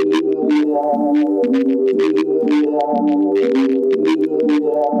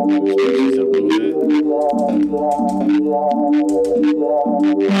 Switch these up a little bit.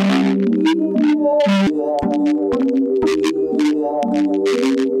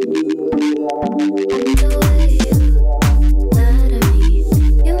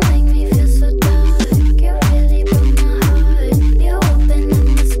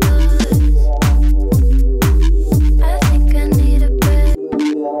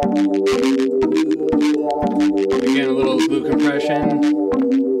 Again, a little glue compression.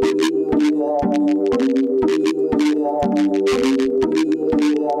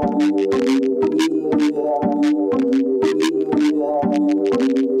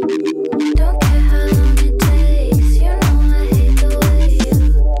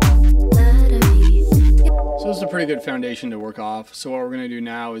 good foundation to work off. So what we're going to do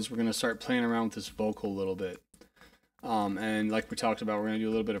now is we're going to start playing around with this vocal a little bit. And like we talked about, we're going to do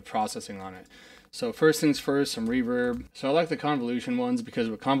a little bit of processing on it. So first things first, some reverb. So I like the convolution ones because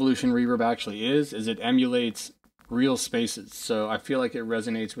what convolution reverb actually is it emulates real spaces. So I feel like it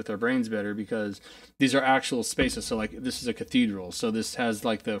resonates with our brains better because these are actual spaces. So like this is a cathedral. So this has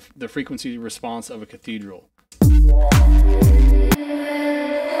like the frequency response of a cathedral.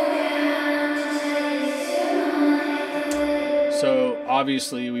 So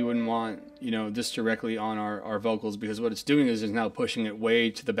obviously we wouldn't want, you know, this directly on our vocals, because what it's doing is now pushing it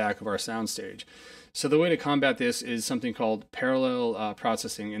way to the back of our soundstage. So the way to combat this is something called parallel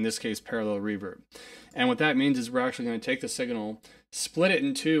processing, in this case parallel reverb. And what that means is we're actually going to take the signal, split it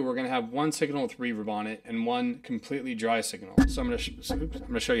in two. We're going to have one signal with reverb on it and one completely dry signal. So I'm going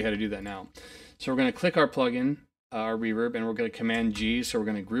to show you how to do that now. So we're going to click our plugin, our reverb, and we're going to Command G. So we're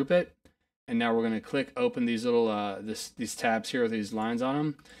going to group it. And now we're going to click open these little these tabs here with these lines on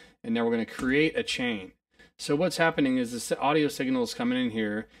them, and now we're going to create a chain. So what's happening is this audio signal is coming in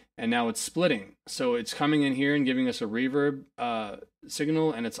here, and now it's splitting. So it's coming in here and giving us a reverb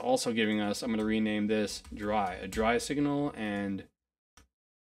signal, and it's also giving us, I'm going to rename this a dry signal and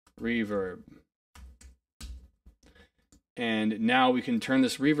reverb. And now we can turn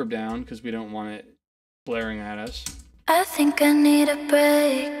this reverb down because we don't want it blaring at us. I think I need a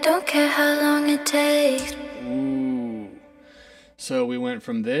break, don't care how long it takes. Ooh. So we went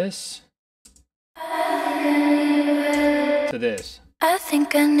from this to this. I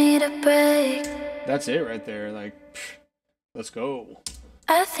think I need a break. That's it right there. Like, psh, let's go.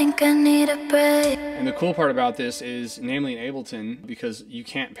 I think I need a break. And the cool part about this is, namely in Ableton, because you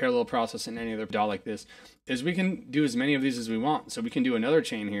can't parallel process in any other DAW like this, is we can do as many of these as we want. So we can do another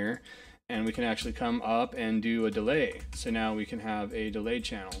chain here, and we can actually come up and do a delay. So now we can have a delay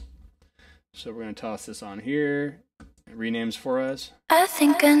channel. So we're going to toss this on here. It renames for us. I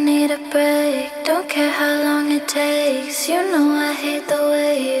think I need a break, don't care how long it takes. You know I hate the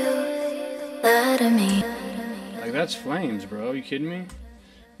way you lie to me. Like, that's flames, bro. You kidding me?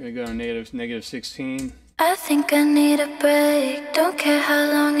 I'm going to go negative 16. I think I need a break, don't care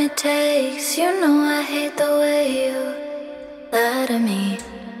how long it takes. You know I hate the way you lie to me.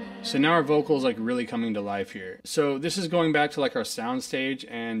 So now our vocal is like really coming to life here. So this is going back to like our sound stage,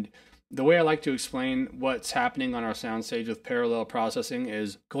 and the way I like to explain what's happening on our sound stage with parallel processing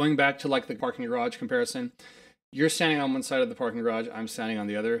is going back to like the parking garage comparison. You're standing on one side of the parking garage, I'm standing on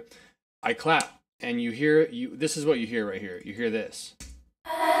the other. I clap, and you hear, this is what you hear right here. You hear this.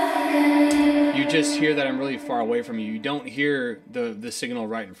 You just hear that I'm really far away from you. You don't hear the signal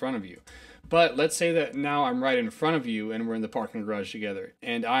right in front of you. But let's say that now I'm right in front of you and we're in the parking garage together,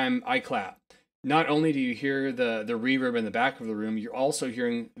 and I clap. Not only do you hear the reverb in the back of the room, you're also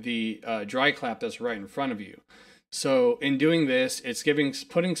hearing the dry clap that's right in front of you. So in doing this, it's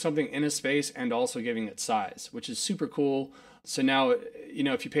putting something in a space and also giving it size, which is super cool. So now, you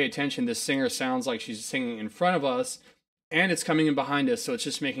know, if you pay attention, this singer sounds like she's singing in front of us, and it's coming in behind us, so it's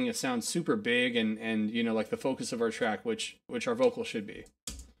just making it sound super big and you know, like the focus of our track, which our vocal should be.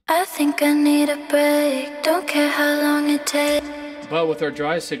 I think I need a break, don't care how long it takes. But with our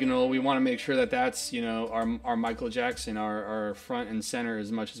dry signal, we want to make sure that that's, you know, our Michael Jackson, our front and center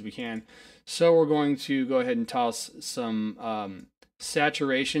as much as we can. So we're going to go ahead and toss some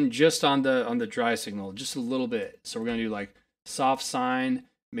saturation just on the dry signal, just a little bit. So we're going to do like soft sine,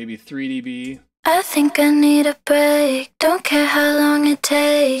 maybe 3 dB. I think I need a break, don't care how long it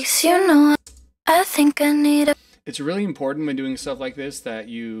takes. You know, I think I need a... It's really important when doing stuff like this that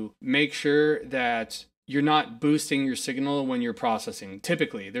you make sure that you're not boosting your signal when you're processing.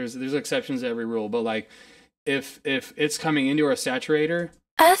 Typically, there's exceptions to every rule, but like if it's coming into our saturator,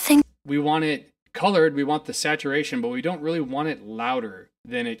 I think we want it colored, we want the saturation, but we don't really want it louder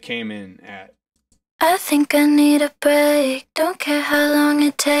than it came in at. I think I need a break, don't care how long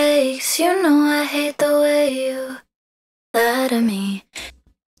it takes. You know I hate the way you lie to me.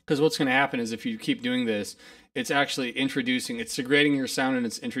 Because what's going to happen is if you keep doing this, it's actually it's degrading your sound and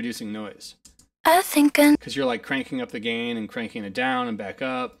it's introducing noise. I think I... Because you're like cranking up the gain and cranking it down and back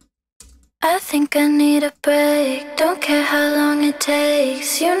up. I think I need a break, don't care how long it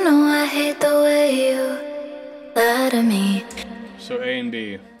takes. You know I hate the way you lie to me. So A and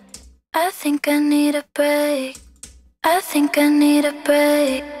B. I think I need a break. I think I need a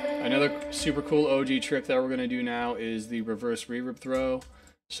break. Another super cool OG trick that we're going to do now is the reverse reverb throw.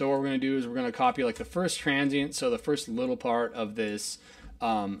 So what we're going to do is we're going to copy like the first transient, so the first little part of this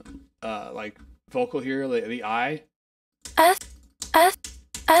like vocal here, the I.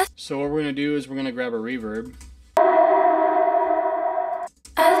 So what we're going to do is we're going to grab a reverb.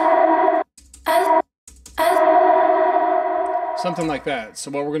 something like that.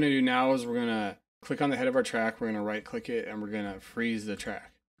 So what we're going to do now is we're going to click on the head of our track, we're going to right click it, and we're going to freeze the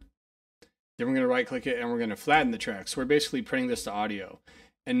track. Then we're going to right click it and we're going to flatten the track. So we're basically printing this to audio.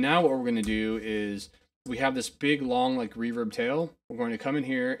 And now what we're going to do is we have this big long like reverb tail. We're going to come in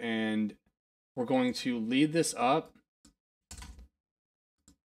here and we're going to lead this up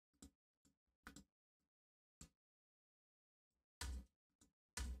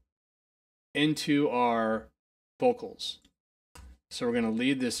into our vocals. So we're going to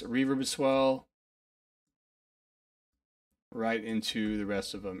lead this reverb swell right into the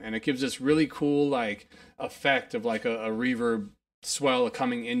rest of them, and it gives this really cool like effect of like a reverb swell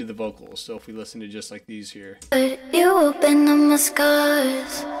coming into the vocals. So if we listen to just like these here, you open up my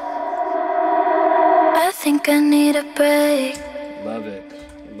scars. I think I need a break. love it,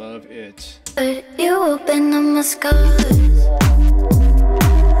 love it. You open up my scars.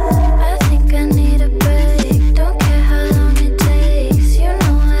 I think I need a break. Don't care how long it takes. You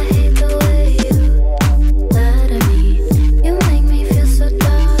know I hate the way you lie to me. You make me feel so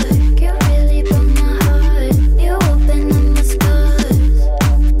dark. You really broke my heart. You open up my scars.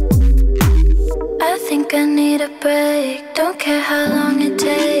 I think I need a break. Don't care how long it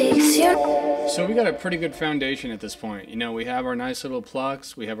takes. So we got a pretty good foundation at this point. You know, we have our nice little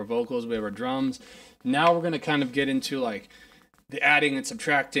plucks, we have our vocals, we have our drums. Now we're going to kind of get into like the adding and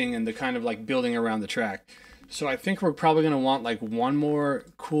subtracting and the kind of like building around the track. So I think we're probably going to want like one more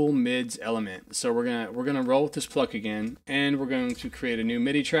cool mids element. So we're going to roll with this pluck again, and we're going to create a new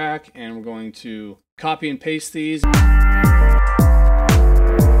MIDI track, and we're going to copy and paste these.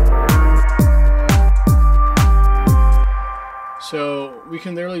 So we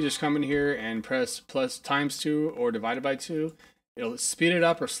can literally just come in here and press plus ×2 or divided by 2. It'll speed it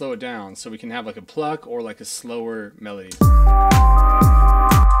up or slow it down, so we can have like a pluck or like a slower melody. So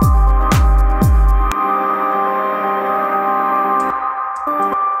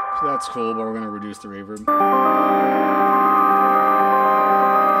that's cool, but we're going to reduce the reverb.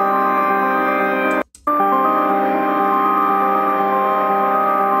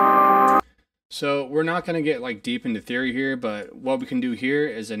 So we're not going to get like deep into theory here, but what we can do here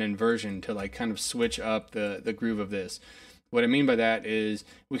is an inversion to like kind of switch up the groove of this. What I mean by that is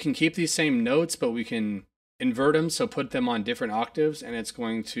we can keep these same notes, but we can invert them, so put them on different octaves, and it's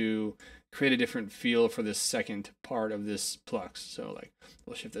going to create a different feel for this second part of this pluck. So like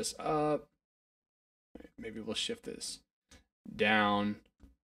we'll shift this up, maybe we'll shift this down,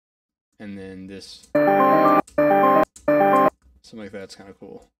 and then this, something like that's kind of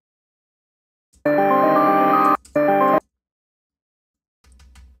cool.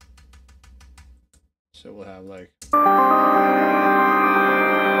 So we'll have like, we'll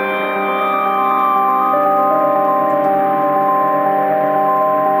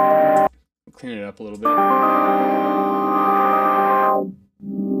clean it up a little bit.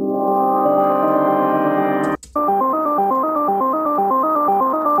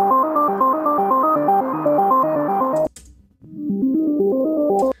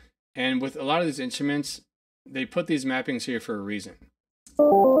 And with a lot of these instruments, they put these mappings here for a reason.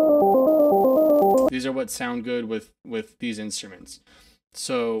 These are what sound good with these instruments.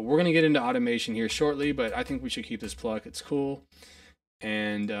 So we're going to get into automation here shortly, but I think we should keep this pluck. It's cool.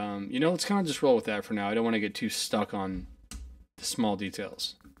 And, you know, let's kind of just roll with that for now. I don't want to get too stuck on the small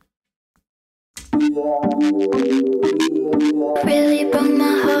details. Really broke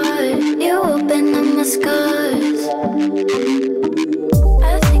my heart. You open up my scars.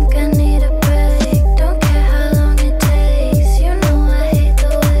 I think I need a break. Don't care how long it takes. You know I hate the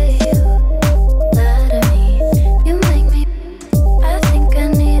way you lie to me. You make me. I think I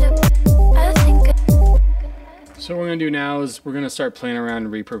need a. So what we're going to do now is we're going to start playing around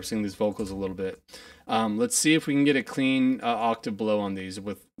and repurposing these vocals a little bit. Let's see if we can get a clean octave below on these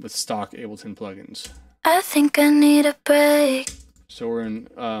with stock Ableton plugins. I think I need a break. So we're in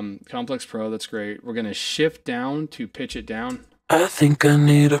Complex Pro, that's great. We're going to shift down to pitch it down. I think I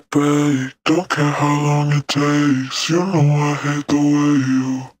need a break. Don't care how long it takes. You know I hate the way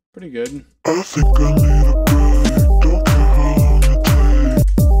you. Pretty good. I think I need a break. Don't care how long it takes.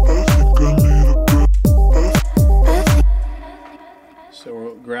 I think I need a break. So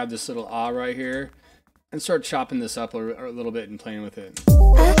we'll grab this little ah right here and start chopping this up a little bit and playing with it.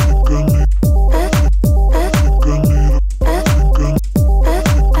 I think I need. I think I need. I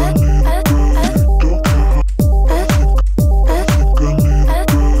think I need.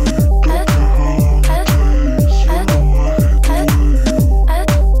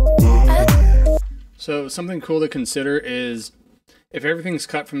 So something cool to consider is if everything's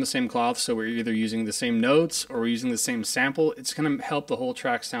cut from the same cloth, so we're either using the same notes or we're using the same sample, it's going to help the whole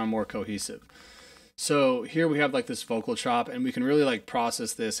track sound more cohesive. So here we have like this vocal chop, and we can really like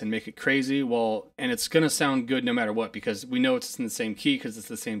process this and make it crazy. Well, and it's gonna sound good no matter what, because we know it's in the same key because it's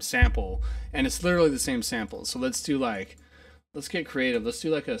the same sample, and it's literally the same sample. So let's do like, let's get creative. Let's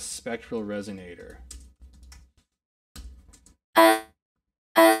do like a spectral resonator.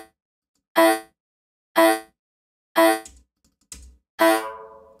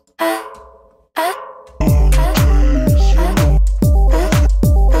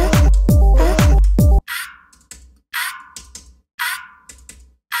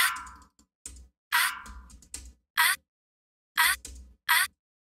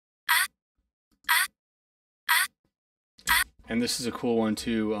 And this is a cool one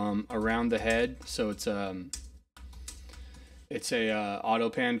too, around the head. So it's a auto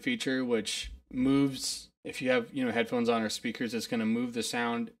pan feature, which moves, if you have, you know, headphones on or speakers, it's going to move the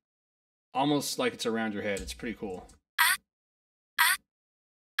sound almost like it's around your head. It's pretty cool.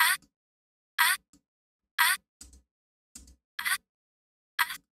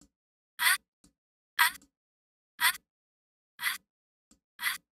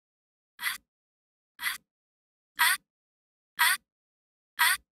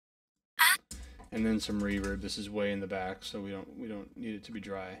 And then some reverb. This is way in the back, so we don't need it to be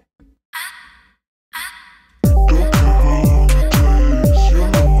dry.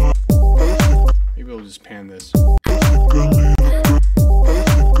 Maybe we'll just pan this.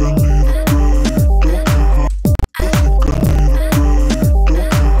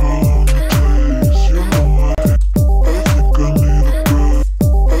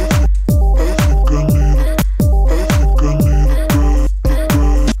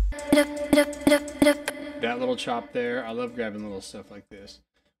 That little chop there, I love grabbing little stuff like this.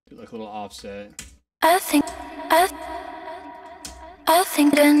 Do like a little offset. I think I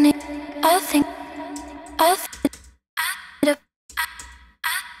need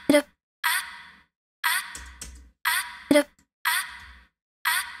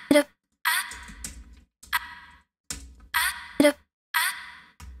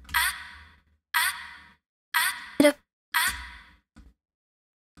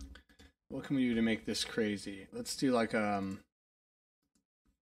What can we do to make this crazy? Let's do like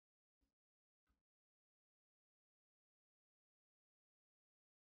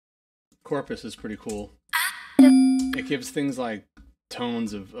Corpus is pretty cool. It gives things like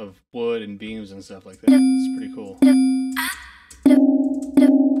tones of wood and beams and stuff like that. It's pretty cool.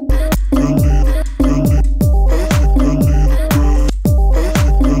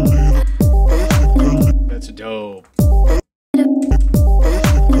 That's dope.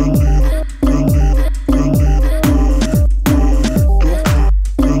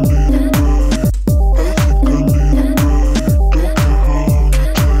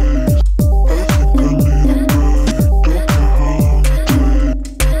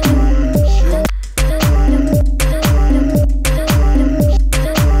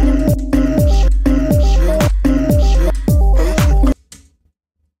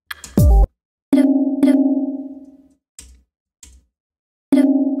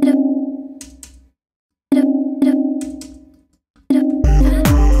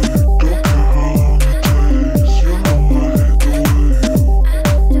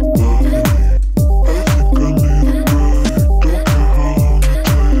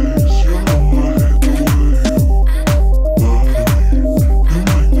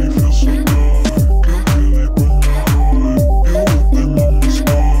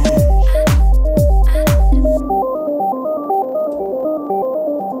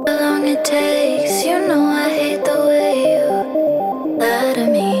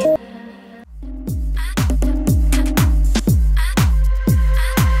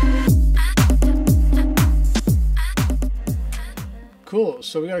 Cool,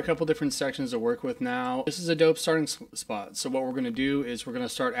 so we got a couple different sections to work with now. This is a dope starting spot. So what we're gonna do is we're gonna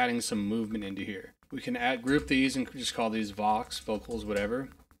start adding some movement into here. We can group these and just call these vox, vocals, whatever.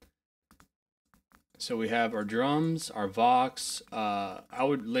 So we have our drums, our vox. I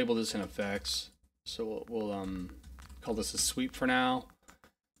would label this in effects. So we'll call this a sweep for now.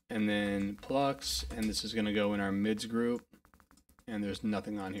 And then plucks, and this is gonna go in our mids group. And there's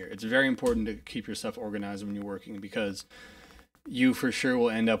nothing on here. It's very important to keep your stuff organized when you're working, because you for sure will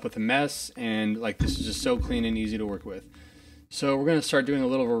end up with a mess, and like this is just so clean and easy to work with. So we're gonna start doing a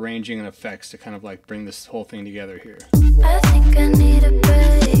little arranging and effects to kind of like bring this whole thing together here. I think I need a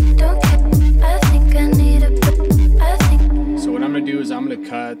break. Don't care. I think I need a break. So what I'm gonna do is I'm gonna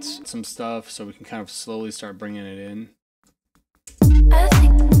cut some stuff so we can kind of slowly start bringing it in. I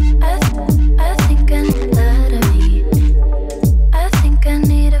think I need that of me. I think I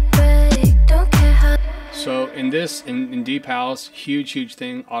need a break. Don't care how. So in this, in deep house, huge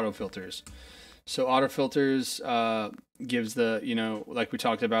thing, auto filters. So auto filters gives the, you know, like we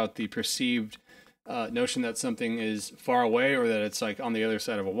talked about, the perceived notion that something is far away, or that it's like on the other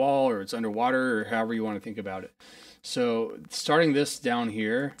side of a wall, or it's underwater, or however you want to think about it. So starting this down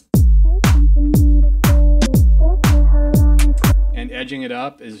here and edging it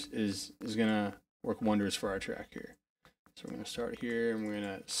up is gonna work wonders for our track here. So we're gonna start here, and we're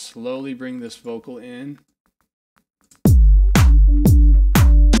gonna slowly bring this vocal in.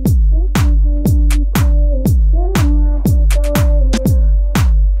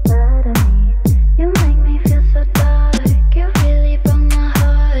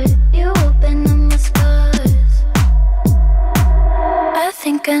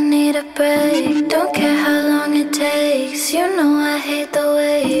 I need a break, don't care how long it takes. You know I hate the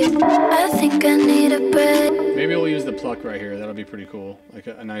way I think I need a break. Maybe we'll use the pluck right here. That'll be pretty cool. Like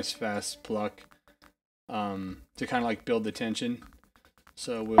a nice fast pluck to kind of like build the tension.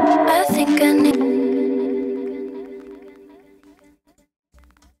 So we'll... I think I need...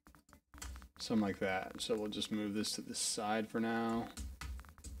 something like that. So we'll just move this to the side for now.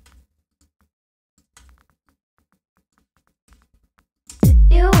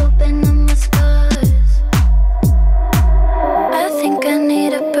 You open up my scars. I think I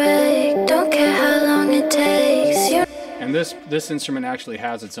need a break, don't care how long it takes. You... And this instrument actually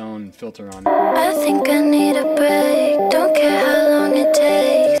has its own filter on it. I think I need a break, don't care how long it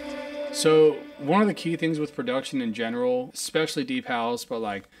takes. So one of the key things with production in general, especially deep house, but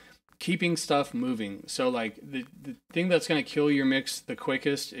like keeping stuff moving. So like the thing that's going to kill your mix the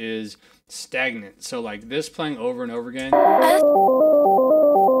quickest is stagnant. So like this playing over and over again.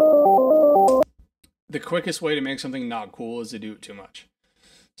 The quickest way to make something not cool is to do it too much.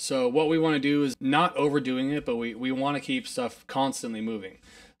 So what we want to do is not overdoing it, but we want to keep stuff constantly moving.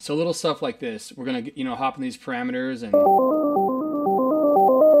 So little stuff like this, we're going to, you know, hop in these parameters, and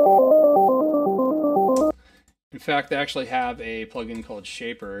in fact, they actually have a plugin called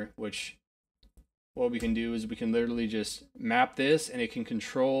Shaper, which what we can do is we can literally just map this, and it can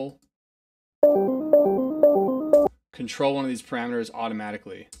control one of these parameters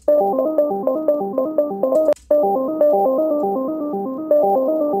automatically.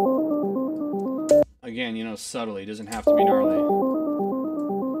 Again, you know, subtly, it doesn't have to be gnarly.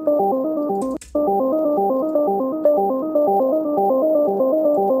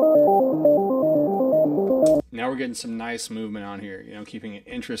 Now we're getting some nice movement on here, you know, keeping it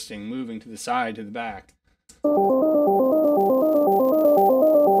interesting, moving to the side, to the back. A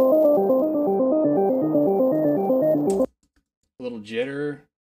little jitter,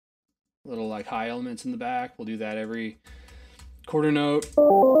 a little like high elements in the back. We'll do that every quarter note.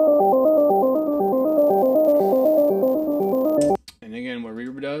 And again, what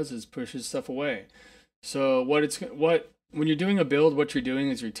reverb does is pushes stuff away. So when you're doing a build, what you're doing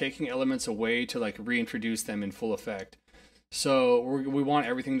is you're taking elements away to like reintroduce them in full effect. So we want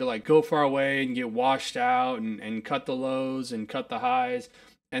everything to like go far away and get washed out, and cut the lows and cut the highs.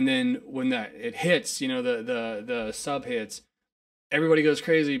 And then when it hits, you know, the sub hits, everybody goes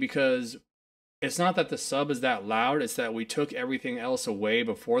crazy, because it's not that the sub is that loud, it's that we took everything else away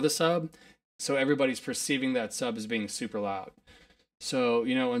before the sub. So everybody's perceiving that sub as being super loud. So,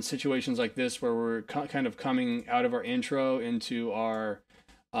 you know, in situations like this where we're kind of coming out of our intro into our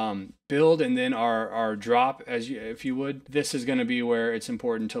build and then our drop, if you would, this is going to be where it's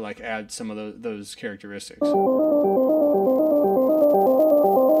important to like add some of those characteristics.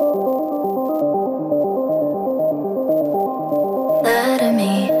 Lie to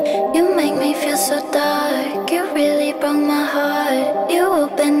me, you make me feel so dark. You really broke my heart. You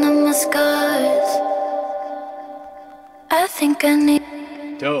open up my scars. I think I need...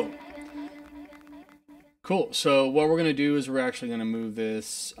 Dope. Cool. So what we're going to do is we're actually going to move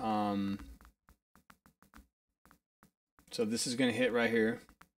this. So this is going to hit right here.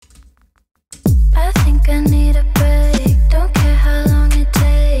 I think I need a break. Don't care how long it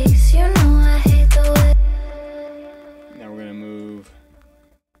takes. You know I hate the way... Now we're going to move.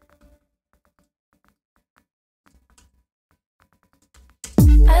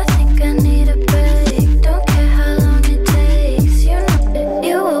 I think I need a break. Don't care how long it takes. You know,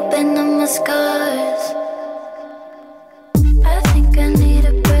 you open up my scars. I think I need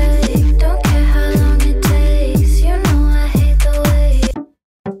a break. Don't care how long it takes. You know I hate the way you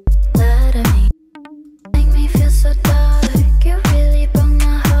lie to me. Make me feel so dark. You really broke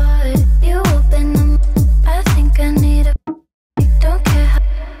my heart. You open up. I think I need a break. Don't care how...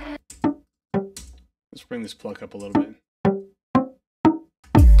 Let's bring this pluck up a little bit.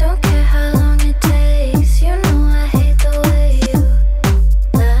 Don't care how long it takes. You know I hate the way you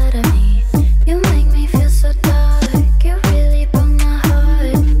lie to me. You make me feel so dark. You really broke my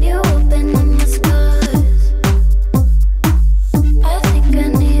heart. You open up my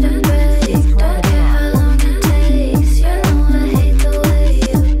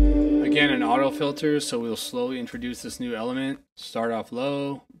filters, so we'll slowly introduce this new element. Start off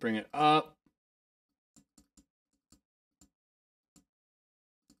low, bring it up.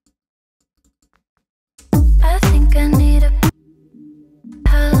 I think I need a.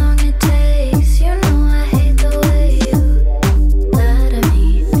 How long it takes, you know I hate the way you lie to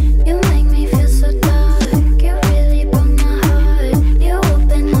me. You make me feel so dark, you really broke my heart. You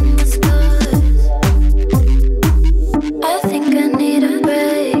open up my scars. I think I need a break.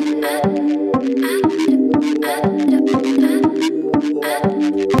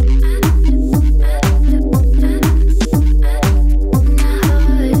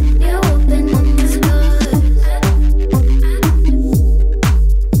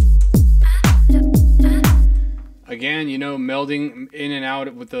 Again, you know, melding in and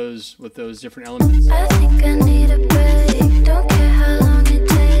out with those different elements. I think I need a break. Don't care how long it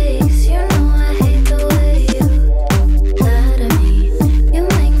takes. You know I hate the way you lie to me. You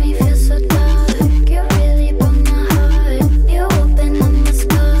make me feel so dark. You really broke my heart. You open up my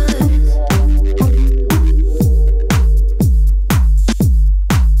scars.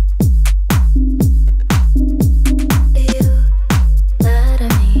 You lie to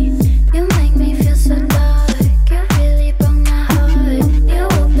me. You make me feel so dark. You really broke my heart. You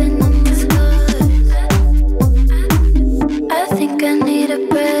open up my scars. I think I need a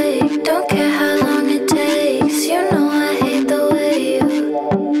break. Don't care how long it takes. You know I hate the way you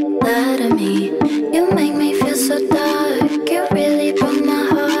lie to me. You make me feel so dark. You really broke my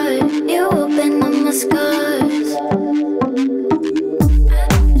heart. You open up my scars.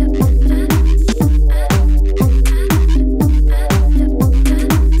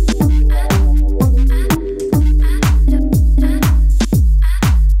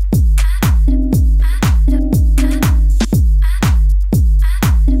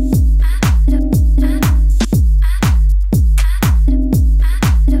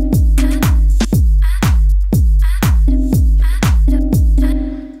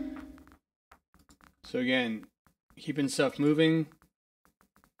 So again, keeping stuff moving.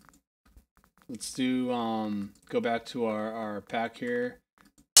 Let's do go back to our pack here.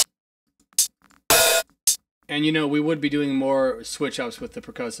 And you know, we would be doing more switch ups with the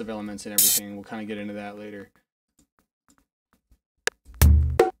percussive elements and everything. We'll kind of get into that later.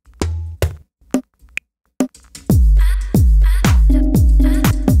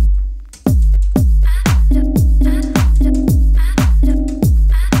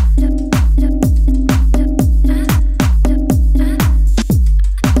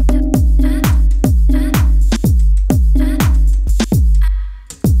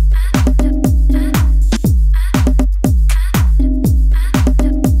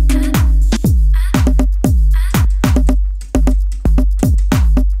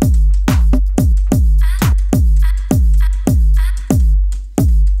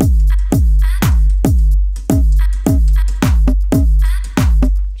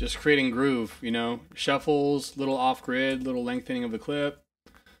 Creating groove, you know, shuffles, little off grid, little lengthening of the clip.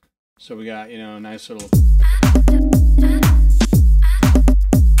 So we got, you know, a nice little.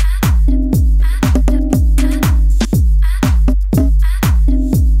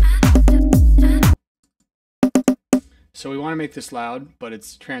 So we want to make this loud, but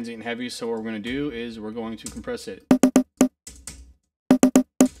it's transient and heavy. So what we're going to do is we're going to compress it.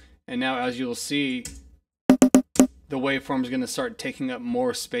 And now, as you'll see, the waveform is going to start taking up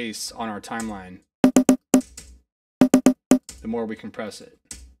more space on our timeline the more we compress it.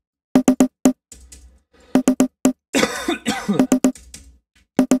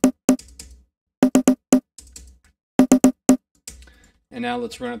 And now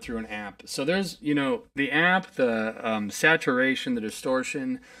let's run it through an amp. So there's, you know, the amp, the saturation, the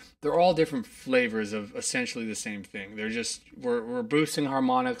distortion, they're all different flavors of essentially the same thing. They're just, we're boosting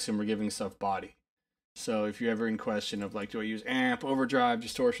harmonics and we're giving stuff body. So if you're ever in question of like, do I use amp, overdrive,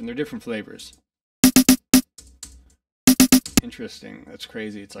 distortion, they're different flavors. Interesting, that's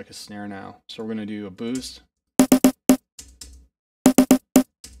crazy, it's like a snare now. So we're gonna do a boost.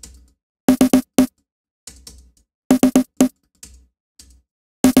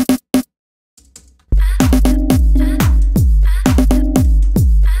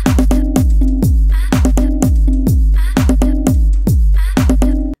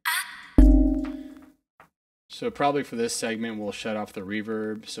 So probably for this segment, we'll shut off the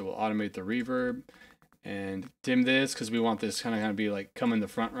reverb. So we'll automate the reverb and dim this because we want this kind of be like come in the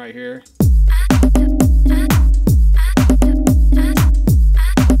front right here.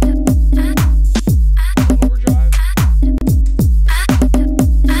 Overdrive.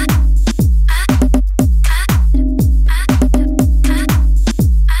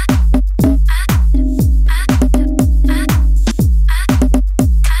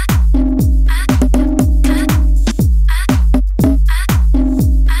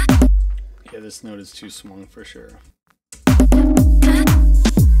 swung for sure.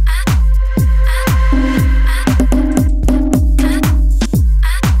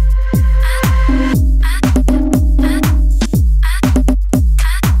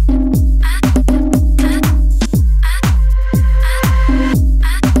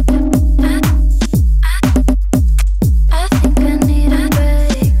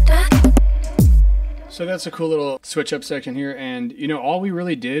 So that's a cool little switch up section here, and you know, all we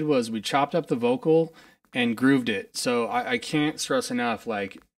really did was we chopped up the vocal and grooved it. So I can't stress enough,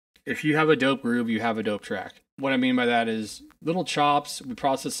 like, if you have a dope groove, you have a dope track. What I mean by that is little chops, we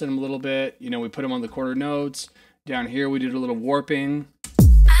processed them a little bit, you know, we put them on the quarter notes. Down here we did a little warping.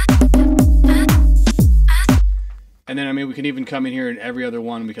 And then, I mean, we can even come in here and every other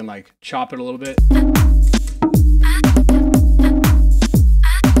one, we can like chop it a little bit.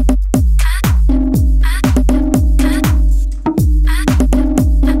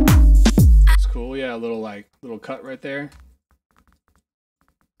 A little cut right there.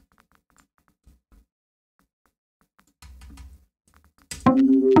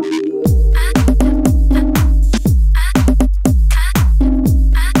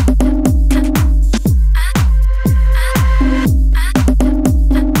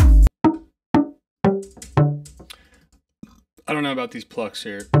 I don't know about these plucks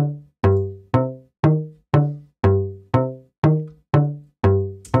here.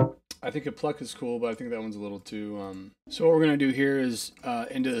 I think a pluck is cool, but I think that one's a little too... So what we're going to do here is,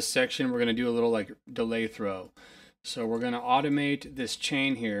 into this section, we're going to do a little like delay throw. So we're going to automate this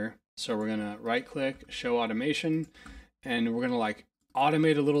chain here. So we're going to right click, show automation, and we're going to like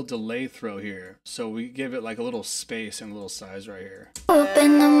automate a little delay throw here. So we give it like a little space and a little size right here.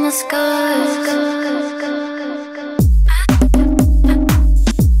 Open up my scars.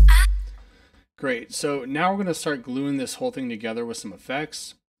 Great. So now we're going to start gluing this whole thing together with some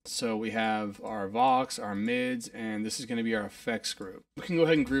effects. So we have our Vox, our mids, and this is going to be our effects group. We can go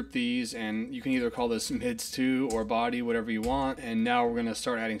ahead and group these, and you can either call this mids 2 or body, whatever you want. And now we're going to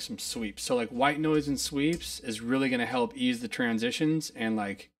start adding some sweeps. So like white noise and sweeps is really going to help ease the transitions and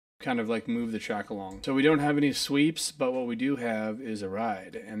like kind of like move the track along. So we don't have any sweeps, but what we do have is a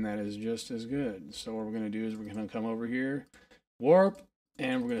ride, and that is just as good. So what we're going to do is we're going to come over here, warp,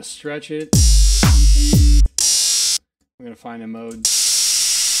 and we're going to stretch it. We're going to find a mode.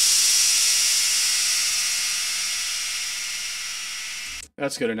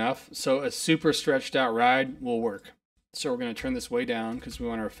 That's good enough. So a super stretched out ride will work. So we're going to turn this way down because we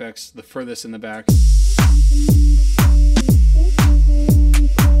want our effects the furthest in the back.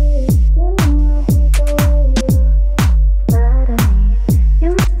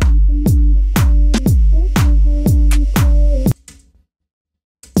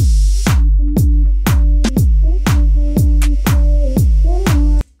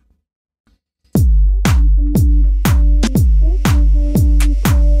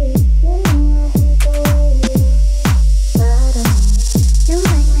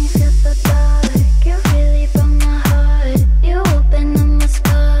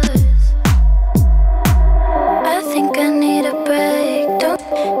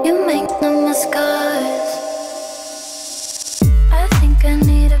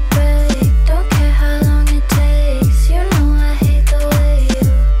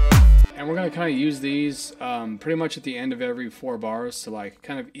 Use these pretty much at the end of every 4 bars to like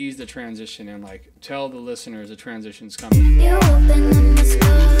kind of ease the transition and like tell the listeners the transition's coming. You open up my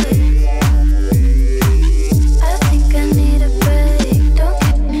skies. I think I need a break.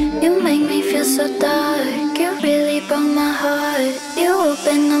 Don't you make me feel so dark. You really broke my heart. You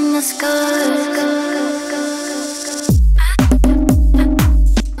open up my skies.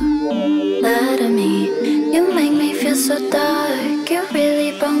 Lie to me. You make me feel so dark. You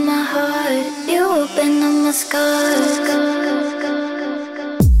really broke my heart. You open up my scars.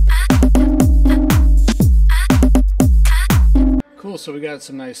 Cool, so we got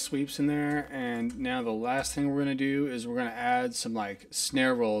some nice sweeps in there, and now the last thing we're going to do is we're going to add some like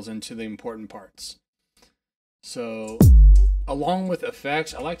snare rolls into the important parts. So along with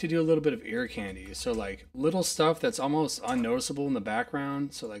effects, I like to do a little bit of ear candy. So like little stuff that's almost unnoticeable in the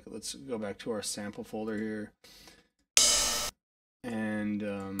background. So like let's go back to our sample folder here. And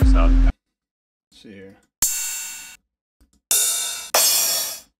let's see here.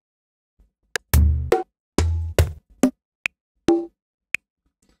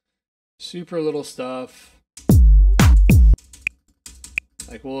 Super little stuff.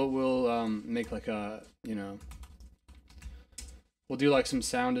 Like we'll make like a, you know, we'll do like some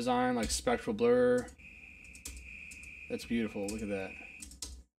sound design, like spectral blur. That's beautiful. Look at that.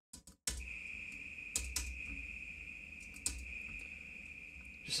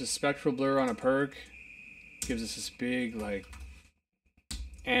 Just a spectral blur on a perk. gives us this big like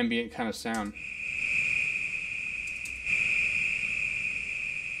ambient kind of sound.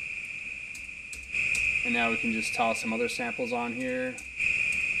 And now we can just toss some other samples on here.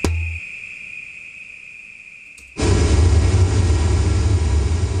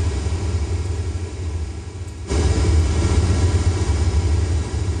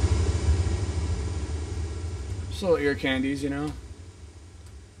 Just little ear candies, you know,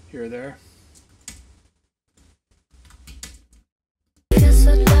 here or there.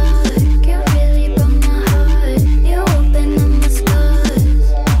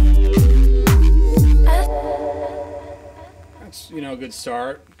 That's, you know, a good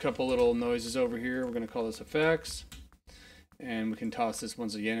start. A couple little noises over here. We're going to call this effects. And we can toss this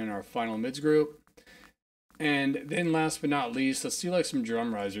once again in our final mids group. And then last but not least, let's do like some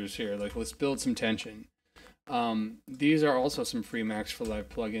drum risers here. Like, let's build some tension. These are also some free Max for Live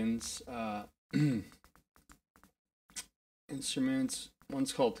plugins. Instruments.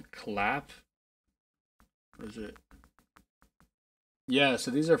 One's called Clap. What is it? Yeah,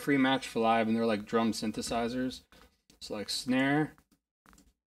 so these are free Max for Live, and they're like drum synthesizers. So like snare.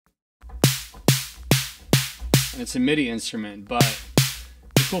 And it's a MIDI instrument, but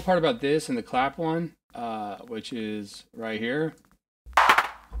the cool part about this and the Clap one, which is right here,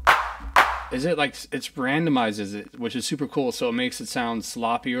 is it like it's randomizes it, which is super cool. So it makes it sound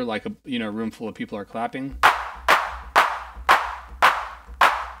sloppier, like a room full of people are clapping.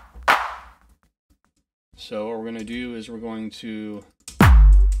 So what we're gonna do is we're gonna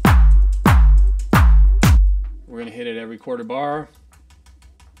hit it every quarter bar.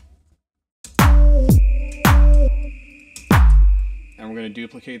 And we're gonna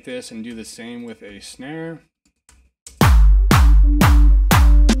duplicate this and do the same with a snare.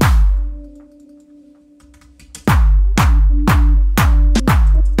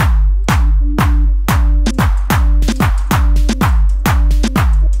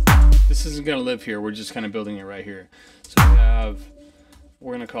 This isn't gonna live here, we're just kind of building it right here. So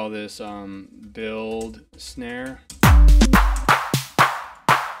we're gonna call this build snare.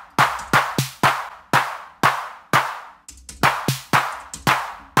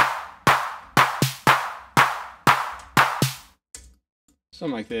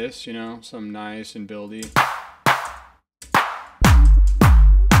 Something like this, you know, something nice and buildy.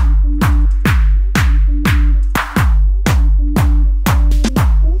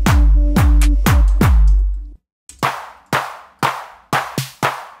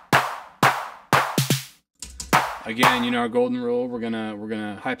 Again, you know, our golden rule, we're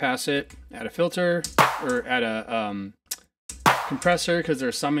gonna high pass it, add a filter, or add a compressor, because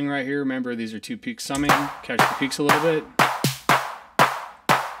there's summing right here. Remember, these are 2 peak summing. Catch the peaks a little bit.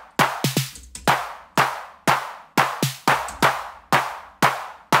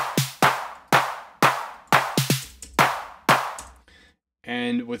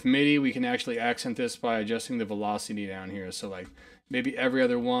 And with MIDI, we can actually accent this by adjusting the velocity down here. So like maybe every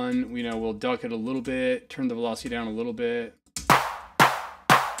other one, you know, we'll duck it a little bit, turn the velocity down a little bit.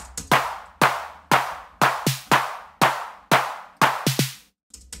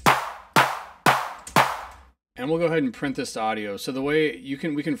 And we'll go ahead and print this to audio. So the way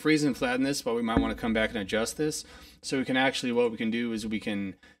we can freeze and flatten this, but we might want to come back and adjust this. So we can actually, what we can do is we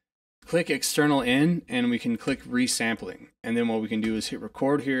can click external in, and we can click resampling. And then what we can do is hit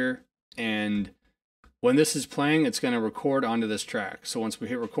record here, and when this is playing, it's going to record onto this track. So once we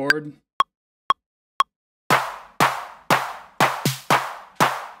hit record,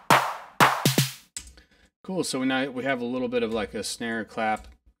 cool. So now we have a little bit of like a snare clap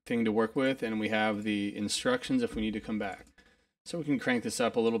thing to work with, and we have the instructions if we need to come back. So we can crank this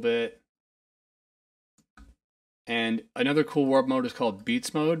up a little bit. And another cool warp mode is called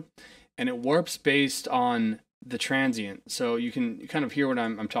Beats mode, and it warps based on the transient. So you can kind of hear what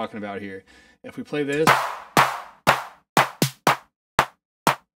I'm talking about here. If we play this,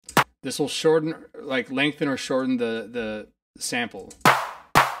 this will shorten, like lengthen or shorten the sample.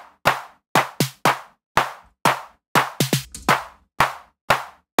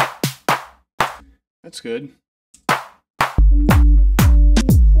 That's good.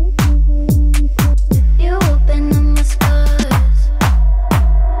 You open up my skies.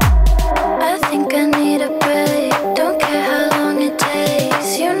 I think I need a break. Don't care how long it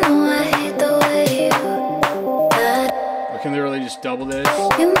takes. You know I hate the way I can literally just double this.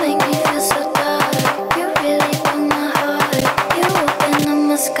 you make me feel so dark. You really broke my heart. You open up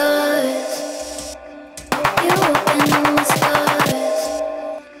my skies. You open up my skies.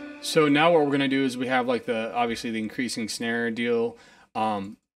 So now what we're gonna do is we have like obviously the increasing snare deal.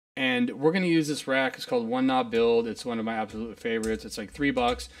 And we're going to use this rack. It's called One Knob Build. It's one of my absolute favorites. It's like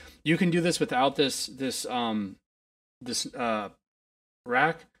 $3. You can do this without this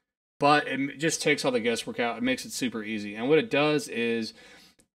rack, but it just takes all the guesswork out. It makes it super easy. And what it does is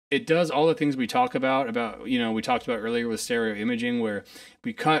it does all the things we talk about, you know, we talked about earlier with stereo imaging, where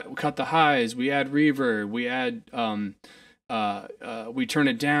we cut the highs, we add reverb, we add we turn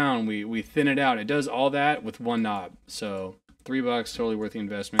it down, we thin it out. It does all that with one knob. So $3, totally worth the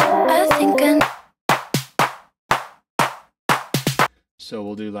investment. So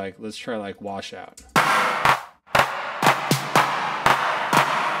we'll do like, let's try like washout.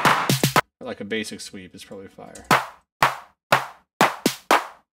 Or like a basic sweep is probably fire.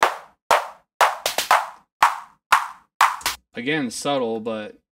 Again, subtle,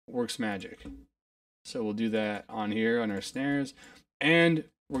 but works magic. So we'll do that on here on our snares. And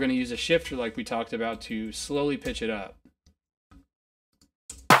we're going to use a shifter like we talked about to slowly pitch it up.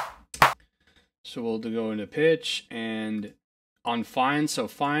 So we'll go into pitch and on fine. So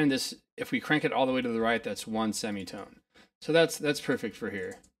fine, this, if we crank it all the way to the right, that's one semitone. So that's perfect for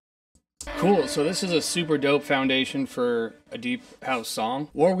here. Cool, so this is a super dope foundation for a deep house song.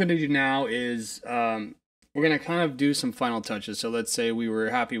 What we're gonna do now is we're gonna kind of do some final touches. So let's say we were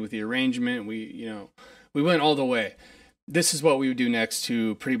happy with the arrangement, we went all the way. This is what we would do next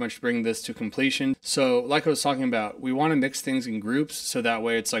to pretty much bring this to completion. So like I was talking about, we want to mix things in groups so that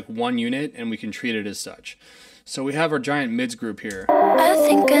way it's like one unit and we can treat it as such. So we have our giant mids group here. I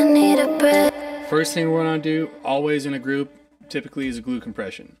think I need a break. First thing we're gonna do, always in a group, typically is a glue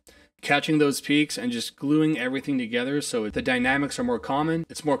compression. Catching those peaks and just gluing everything together so the dynamics are more common,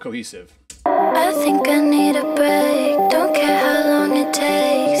 it's more cohesive. I think I need a break. Don't care how long it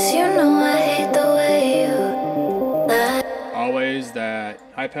takes. You know I hate the way you lie. Always that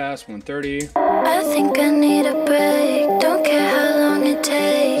high pass 130. I think I need a break. Don't care how long it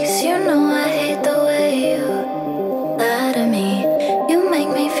takes. You know I hate the way you lie to me. You make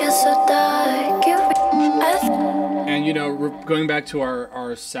me feel so dark. And you know, going back to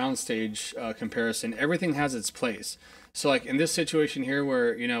our soundstage comparison, everything has its place. So like in this situation here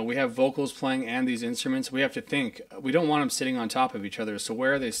where, you know, we have vocals playing and these instruments, we have to think, we don't want them sitting on top of each other. So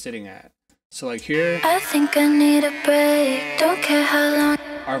where are they sitting at? So like here, I think I need a break. Don't care how long.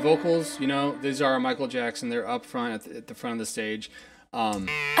 our vocals, you know, these are Michael Jackson. They're up front at the front of the stage.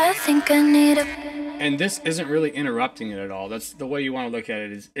 I think I need a. And this isn't really interrupting it at all. That's the way you want to look at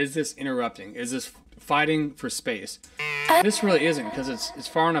it. Is this interrupting? Is this fighting for space? This really isn't, because it's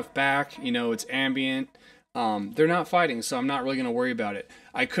far enough back. You know, it's ambient. They're not fighting, so I'm not really going to worry about it.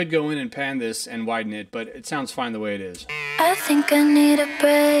 I could go in and pan this and widen it, but it sounds fine the way it is. I think I need a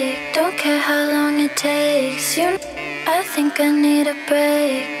break. Don't care how long it takes. I think I need a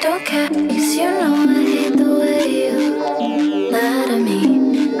break. Don't care. 'Cause you know I hate the way you lie to me.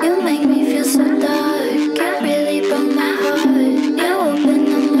 You make me feel so dark. You really broke my heart. You opened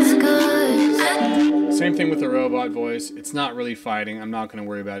up my scars. Same thing with the robot voice. It's not really fighting. I'm not going to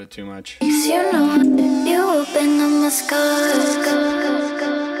worry about it too much. 'Cause you know you opened up my scars.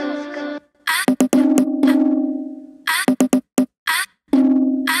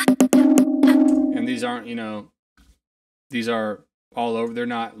 And these aren't, you know, these are all over. They're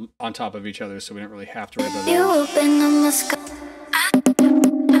not on top of each other, so we don't really have to worry about You those. opened up my scars.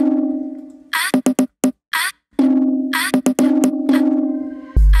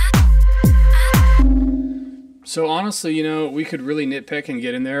 So honestly, you know, we could really nitpick and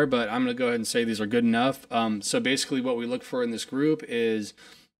get in there, but I'm going to go ahead and say these are good enough. So basically what we look for in this group is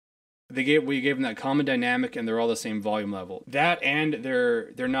we gave them that common dynamic and they're all the same volume level. That and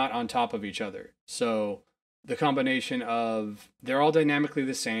they're not on top of each other. So the combination of they're all dynamically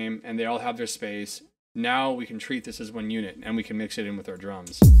the same and they all have their space. Now we can treat this as one unit and we can mix it in with our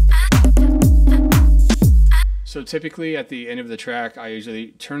drums. So typically at the end of the track, I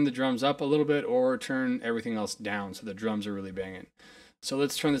usually turn the drums up a little bit or turn everything else down so the drums are really banging. So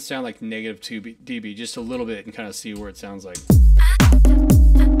let's turn this down like -2 dB, just a little bit, and kind of see where it sounds like.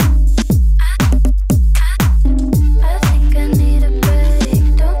 I think I need a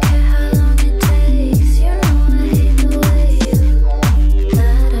break. Don't care how long it takes. You know I hate the way you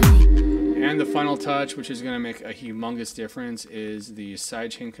lie to me. And the final touch, which is going to make a humongous difference, is the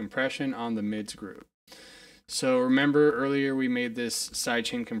sidechain compression on the mids group. So remember earlier we made this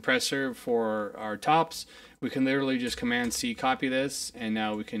sidechain compressor for our tops. We can literally just Command C copy this, and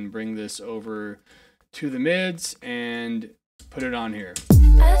now we can bring this over to the mids and put it on here.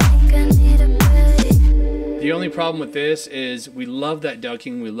 I think I need a break. The only problem with this is we love that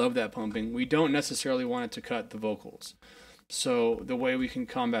ducking, we love that pumping. We don't necessarily want it to cut the vocals. So the way we can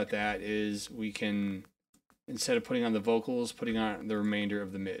combat that is we can instead of putting on the vocals, putting on the remainder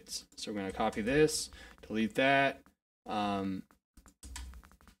of the mids. So we're going to copy this, delete that. I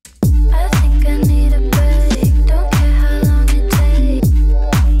think I need a break. Don't care how long it takes.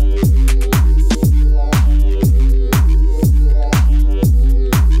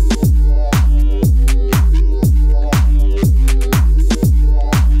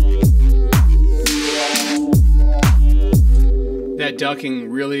 That ducking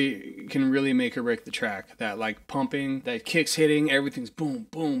can really make or break the track. That like pumping, that kicks hitting, everything's boom,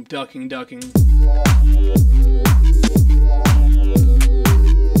 boom, ducking, ducking.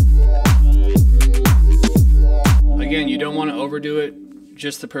 Again, you don't want to overdo it,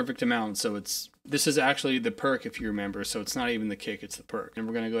 just the perfect amount. So this is actually the perk if you remember, so it's not even the kick, it's the perk. And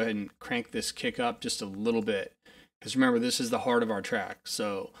we're going to go ahead and crank this kick up just a little bit. Because remember, this is the heart of our track.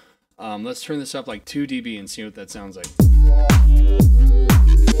 So let's turn this up like 2 dB and see what that sounds like.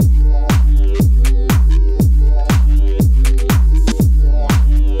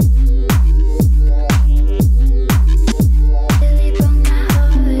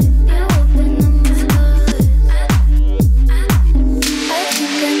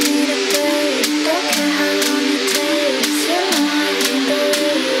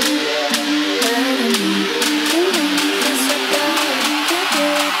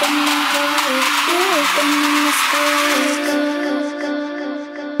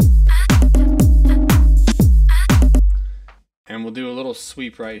 And we'll do a little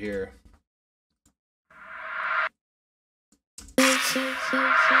sweep right here.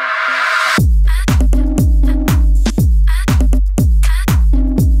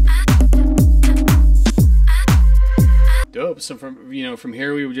 Dope. So from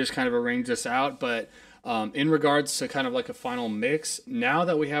here we would just kind of arrange this out, but in regards to kind of like a final mix, now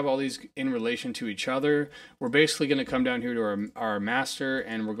that we have all these in relation to each other, we're basically going to come down here to our master,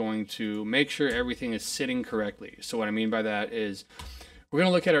 and we're going to make sure everything is sitting correctly. So what I mean by that is we're going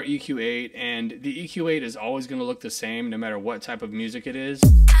to look at our EQ8, and the EQ8 is always going to look the same no matter what type of music it is.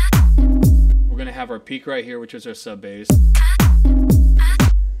 We're going to have our peak right here, which is our sub bass.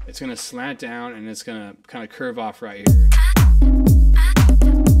 It's going to slant down, and it's going to kind of curve off right here.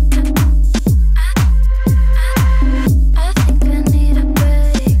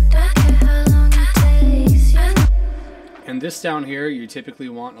 And this down here, you typically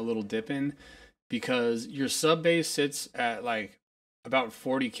want a little dip in, because your sub bass sits at like about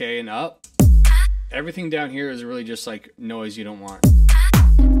 40K and up. Everything down here is really just like noise you don't want.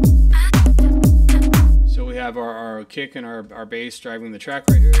 So we have our kick and our bass driving the track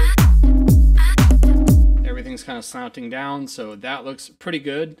right here. Everything's kind of slanting down, so that looks pretty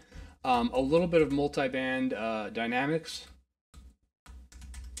good. A little bit of multi-band dynamics.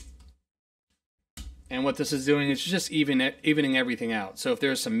 And what this is doing is just evening everything out. So if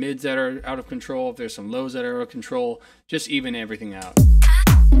there's some mids that are out of control, if there's some lows that are out of control, just even everything out.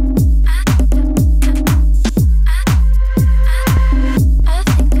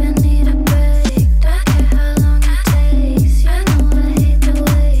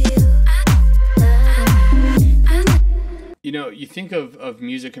 You know, you think of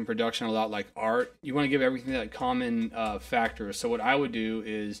music and production a lot like art. You want to give everything that common factor. So what I would do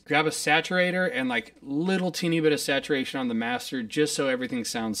is grab a saturator and like little teeny bit of saturation on the master, just so everything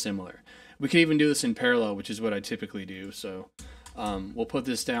sounds similar. We could even do this in parallel, which is what I typically do. So we'll put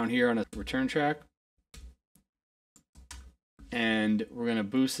this down here on a return track. And we're going to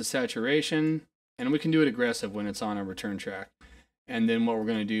boost the saturation. And we can do it aggressive when it's on a return track. And then what we're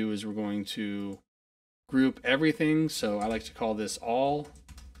going to do is we're going to group everything. So I like to call this all.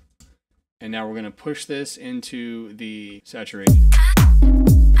 And now we're going to push this into the saturation.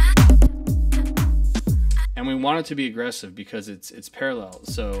 And we want it to be aggressive because it's parallel.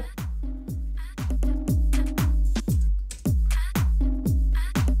 So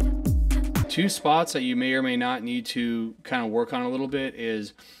two spots that you may or may not need to kind of work on a little bit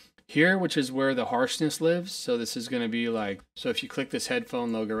is here, which is where the harshness lives. So this is going to be like, so if you click this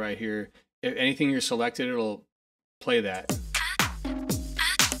headphone logo right here, if anything you're selected, it'll play that.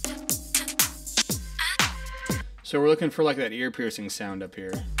 So we're looking for like that ear piercing sound up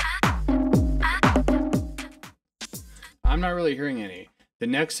here. I'm not really hearing any. The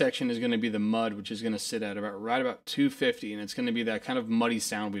next section is going to be the mud, which is going to sit at right about 250, and it's going to be that kind of muddy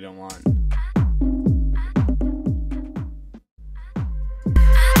sound we don't want.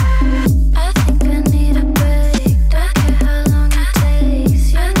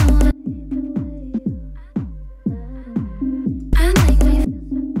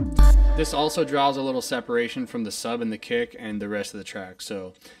 This also draws a little separation from the sub and the kick and the rest of the track.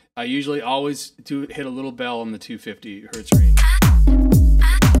 So I usually always do hit a little bell on the 250 hertz range.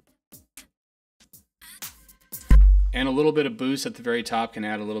 And a little bit of boost at the very top can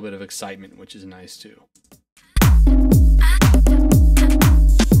add a little bit of excitement, which is nice too.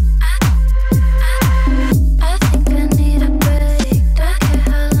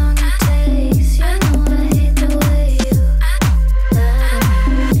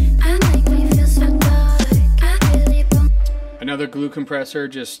 Another glue compressor,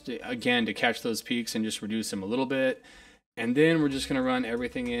 just again to catch those peaks and just reduce them a little bit. And then we're just going to run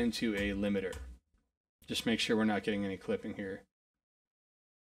everything into a limiter. Just make sure we're not getting any clipping here.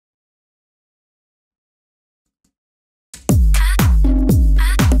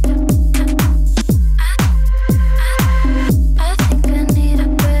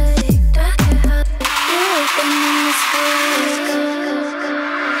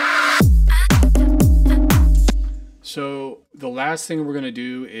 So the last thing we're going to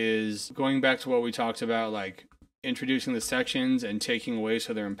do is going back to what we talked about, like introducing the sections and taking away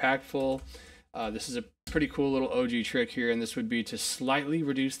so they're impactful. This is a pretty cool little OG trick here, and this would be to slightly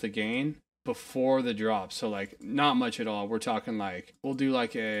reduce the gain before the drop. So like not much at all. We're talking like, we'll do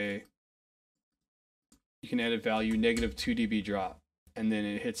like a, you can edit value -2 dB drop, and then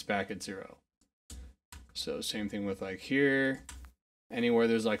it hits back at 0. So same thing with like here. Anywhere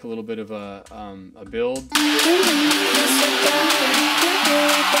there's like a little bit of a build.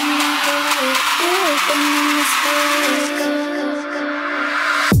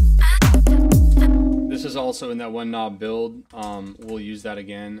 This is also in that one knob build. We'll use that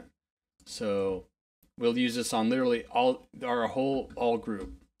again. So we'll use this on literally our whole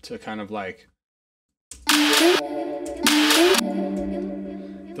group to kind of like.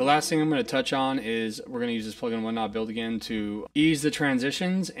 The last thing I'm going to touch on is we're going to use this plugin one knob build again to ease the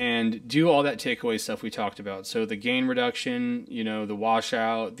transitions and do all that takeaway stuff we talked about. So the gain reduction, you know, the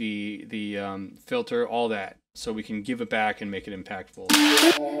washout, the filter, all that, so we can give it back and make it impactful.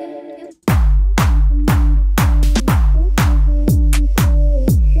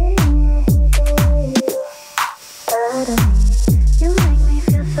 You make me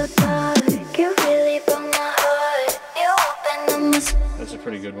feel so dark. You really broke my heart. You open up my. That's a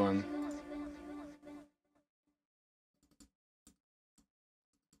pretty good one.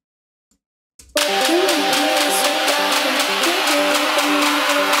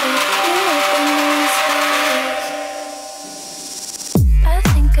 I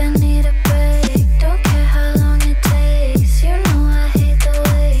think I need a break. Don't care how long it takes. You know I hate the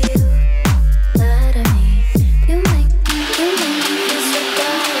way you lie to me. You make me feel so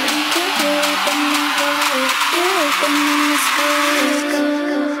dark. You really broke my heart. You open up my sky.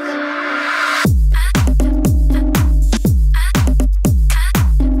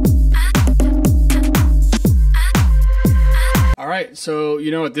 All right, so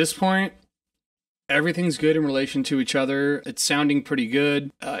you know at this point, everything's good in relation to each other. It's sounding pretty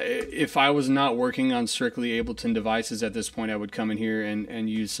good. If I was not working on strictly Ableton devices at this point, I would come in here and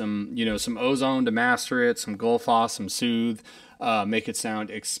use some, you know, some ozone to master it, some Gullfoss, some Soothe, make it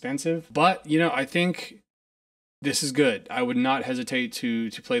sound expensive. But, you know, I think this is good. I would not hesitate to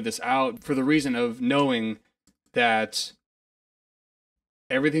play this out for the reason of knowing that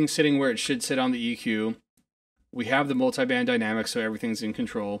everything's sitting where it should sit on the EQ. We have the multi-band dynamics, so everything's in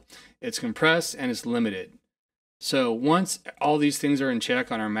control. It's compressed and it's limited. So once all these things are in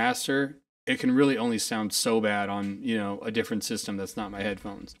check on our master, it can really only sound so bad on, you know, a different system that's not my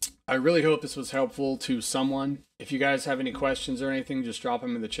headphones. I really hope this was helpful to someone. If you guys have any questions or anything, just drop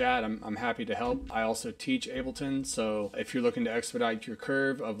them in the chat. I'm happy to help. I also teach Ableton, so if you're looking to expedite your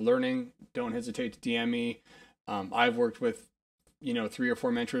curve of learning, don't hesitate to DM me. I've worked with, you know, 3 or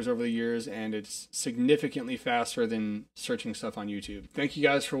 4 mentors over the years, and it's significantly faster than searching stuff on YouTube. Thank you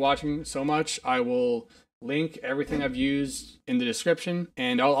guys for watching so much. I will link everything I've used in the description,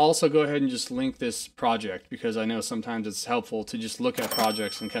 and I'll also go ahead and just link this project because I know sometimes it's helpful to just look at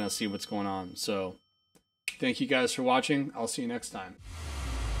projects and kind of see what's going on. So thank you guys for watching. I'll see you next time.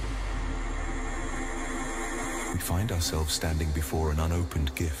 We find ourselves standing before an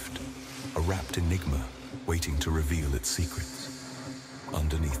unopened gift, a wrapped enigma waiting to reveal its secrets.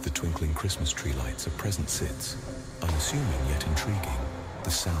 Underneath the twinkling Christmas tree lights, a present sits, unassuming yet intriguing.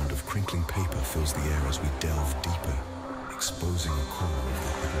 The sound of crinkling paper fills the air as we delve deeper, exposing a core of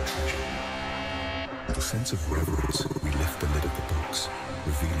the hidden treasure. With a sense of reverence, we lift the lid of the box,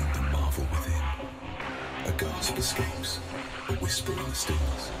 revealing the marvel within. A gasp escapes, a whisper in the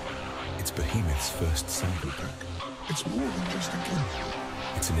stillness. It's Bohemyth's first sample pack. It's more than just a gift.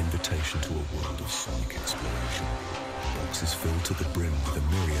 It's an invitation to a world of sonic exploration. The box is filled to the brim with a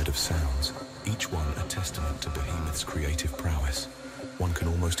myriad of sounds, each one a testament to Bohemyth's creative prowess. One can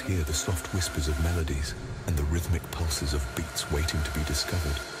almost hear the soft whispers of melodies and the rhythmic pulses of beats waiting to be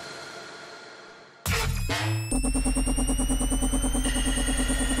discovered.